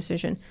you make a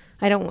decision.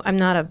 Given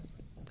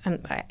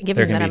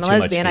that I'm a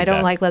lesbian, I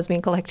don't like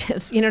lesbian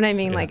collectives. You know what I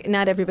mean? Yeah. Like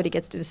not everybody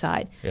gets to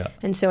decide. Yeah.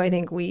 And so I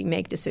think we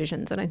make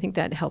decisions, and I think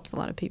that helps a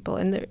lot of people.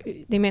 And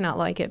they may not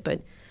like it,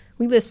 but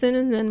we listen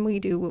and then we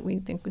do what we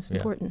think is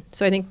important.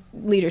 So I think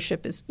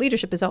leadership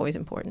is always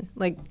important.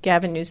 Like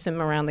Gavin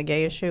Newsom around the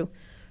gay issue,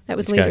 that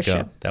was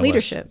leadership.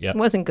 It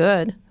wasn't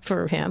good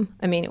for him.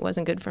 I mean, it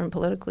wasn't good for him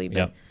politically,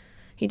 but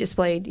he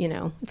displayed,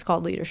 it's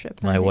called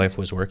leadership. My wife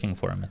was working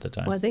for him at the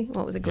time. Was he?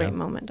 Well, it was a great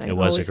moment. It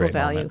was a great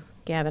value moment.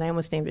 Gavin. I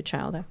almost named a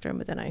child after him,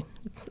 but then I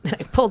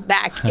pulled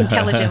back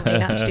intelligently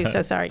not to do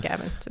so. Sorry,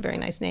 Gavin. It's a very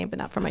nice name, but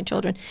not for my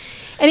children.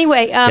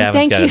 Anyway, thank you.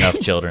 Gavin's got enough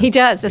children. He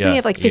does. Doesn't he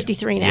have like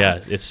 53 now? Yeah,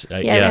 it's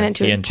I ran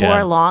into his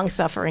poor,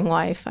 long-suffering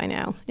wife. I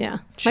know. Yeah.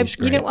 She's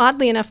great.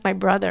 Oddly enough, my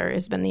brother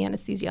has been the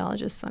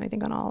anesthesiologist, I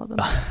think, on all of them.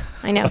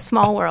 I know.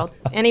 Small world.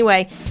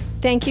 Anyway,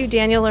 thank you,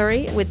 Daniel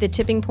Lurie, with the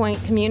Tipping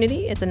Point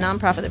Community. It's a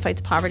nonprofit that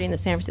fights poverty in the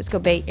San Francisco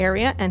Bay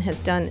Area and has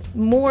done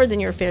more than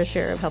your fair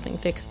share of helping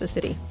fix the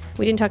city.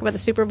 We didn't talk about the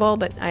Super Bowl,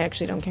 but I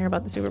actually don't care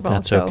about the Super Bowl.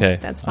 That's okay.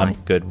 That's fine. I'm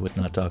good with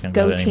not talking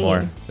about it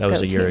anymore. That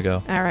was a year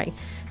ago. All right.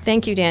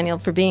 Thank you, Daniel,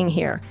 for being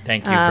here.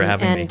 Thank you for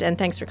having me. And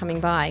thanks for coming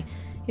by.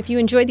 If you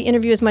enjoyed the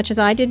interview as much as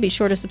I did, be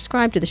sure to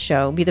subscribe to the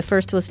show, be the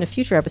first to listen to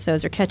future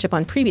episodes, or catch up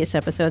on previous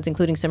episodes,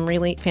 including some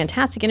really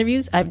fantastic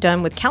interviews I've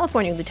done with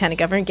California Lieutenant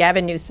Governor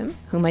Gavin Newsom,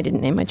 whom I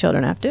didn't name my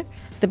children after,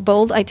 the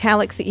Bold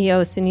Italic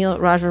CEO Sunil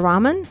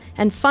Rajaraman,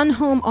 and Fun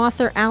Home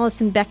author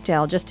Alison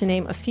Bechdel, just to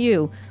name a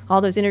few. All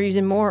those interviews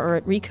and more are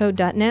at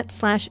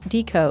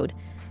recode.net/decode.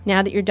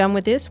 Now that you're done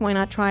with this, why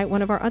not try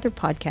one of our other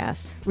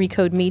podcasts?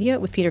 Recode Media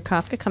with Peter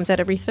Kafka comes out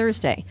every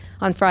Thursday.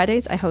 On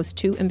Fridays, I host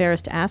Too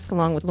Embarrassed to Ask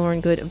along with Lauren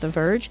Good of The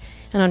Verge.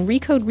 And on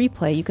Recode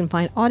Replay, you can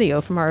find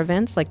audio from our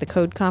events like the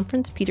Code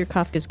Conference, Peter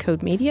Kafka's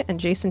Code Media, and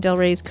Jason Del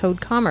Rey's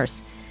Code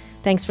Commerce.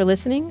 Thanks for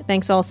listening.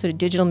 Thanks also to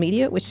Digital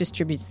Media, which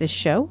distributes this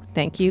show.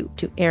 Thank you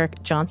to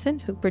Eric Johnson,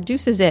 who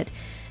produces it.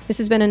 This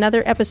has been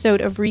another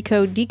episode of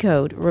Recode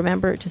Decode.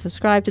 Remember to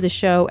subscribe to the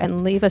show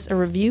and leave us a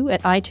review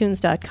at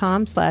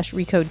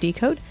itunes.com/Recode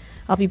Decode.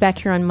 I'll be back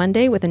here on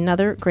Monday with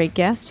another great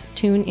guest.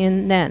 Tune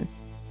in then.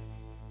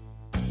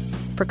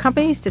 For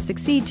companies to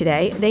succeed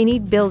today, they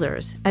need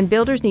builders, and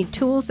builders need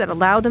tools that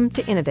allow them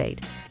to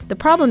innovate. The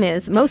problem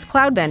is, most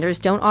cloud vendors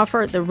don't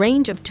offer the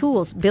range of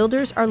tools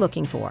builders are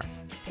looking for.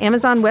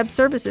 Amazon Web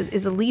Services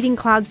is the leading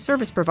cloud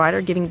service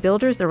provider, giving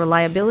builders the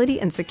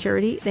reliability and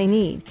security they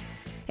need.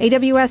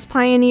 AWS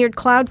pioneered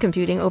cloud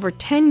computing over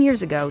 10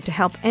 years ago to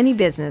help any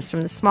business,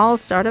 from the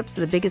smallest startups to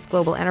the biggest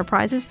global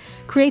enterprises,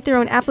 create their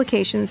own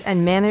applications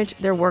and manage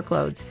their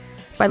workloads.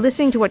 By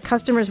listening to what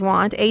customers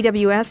want,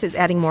 AWS is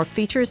adding more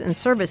features and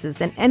services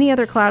than any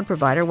other cloud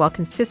provider while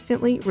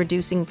consistently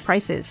reducing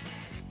prices.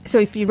 So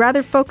if you'd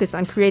rather focus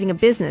on creating a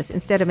business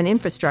instead of an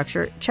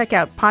infrastructure, check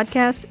out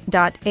podcast.aws.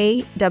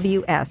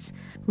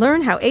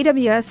 Learn how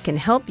AWS can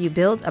help you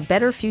build a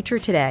better future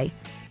today,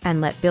 and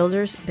let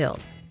builders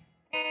build.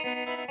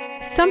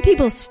 Some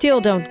people still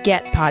don't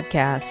get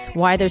podcasts,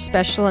 why they're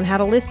special, and how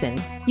to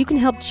listen. You can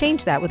help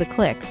change that with a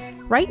click.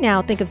 Right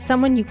now, think of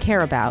someone you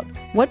care about.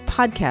 What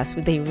podcast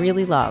would they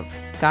really love?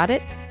 Got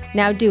it?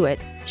 Now do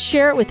it.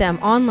 Share it with them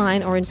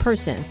online or in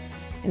person.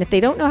 And if they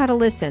don't know how to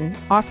listen,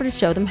 offer to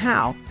show them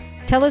how.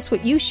 Tell us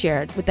what you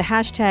shared with the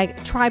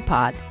hashtag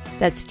Tripod.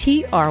 That's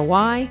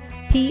TRYPOD.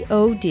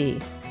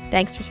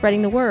 Thanks for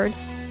spreading the word.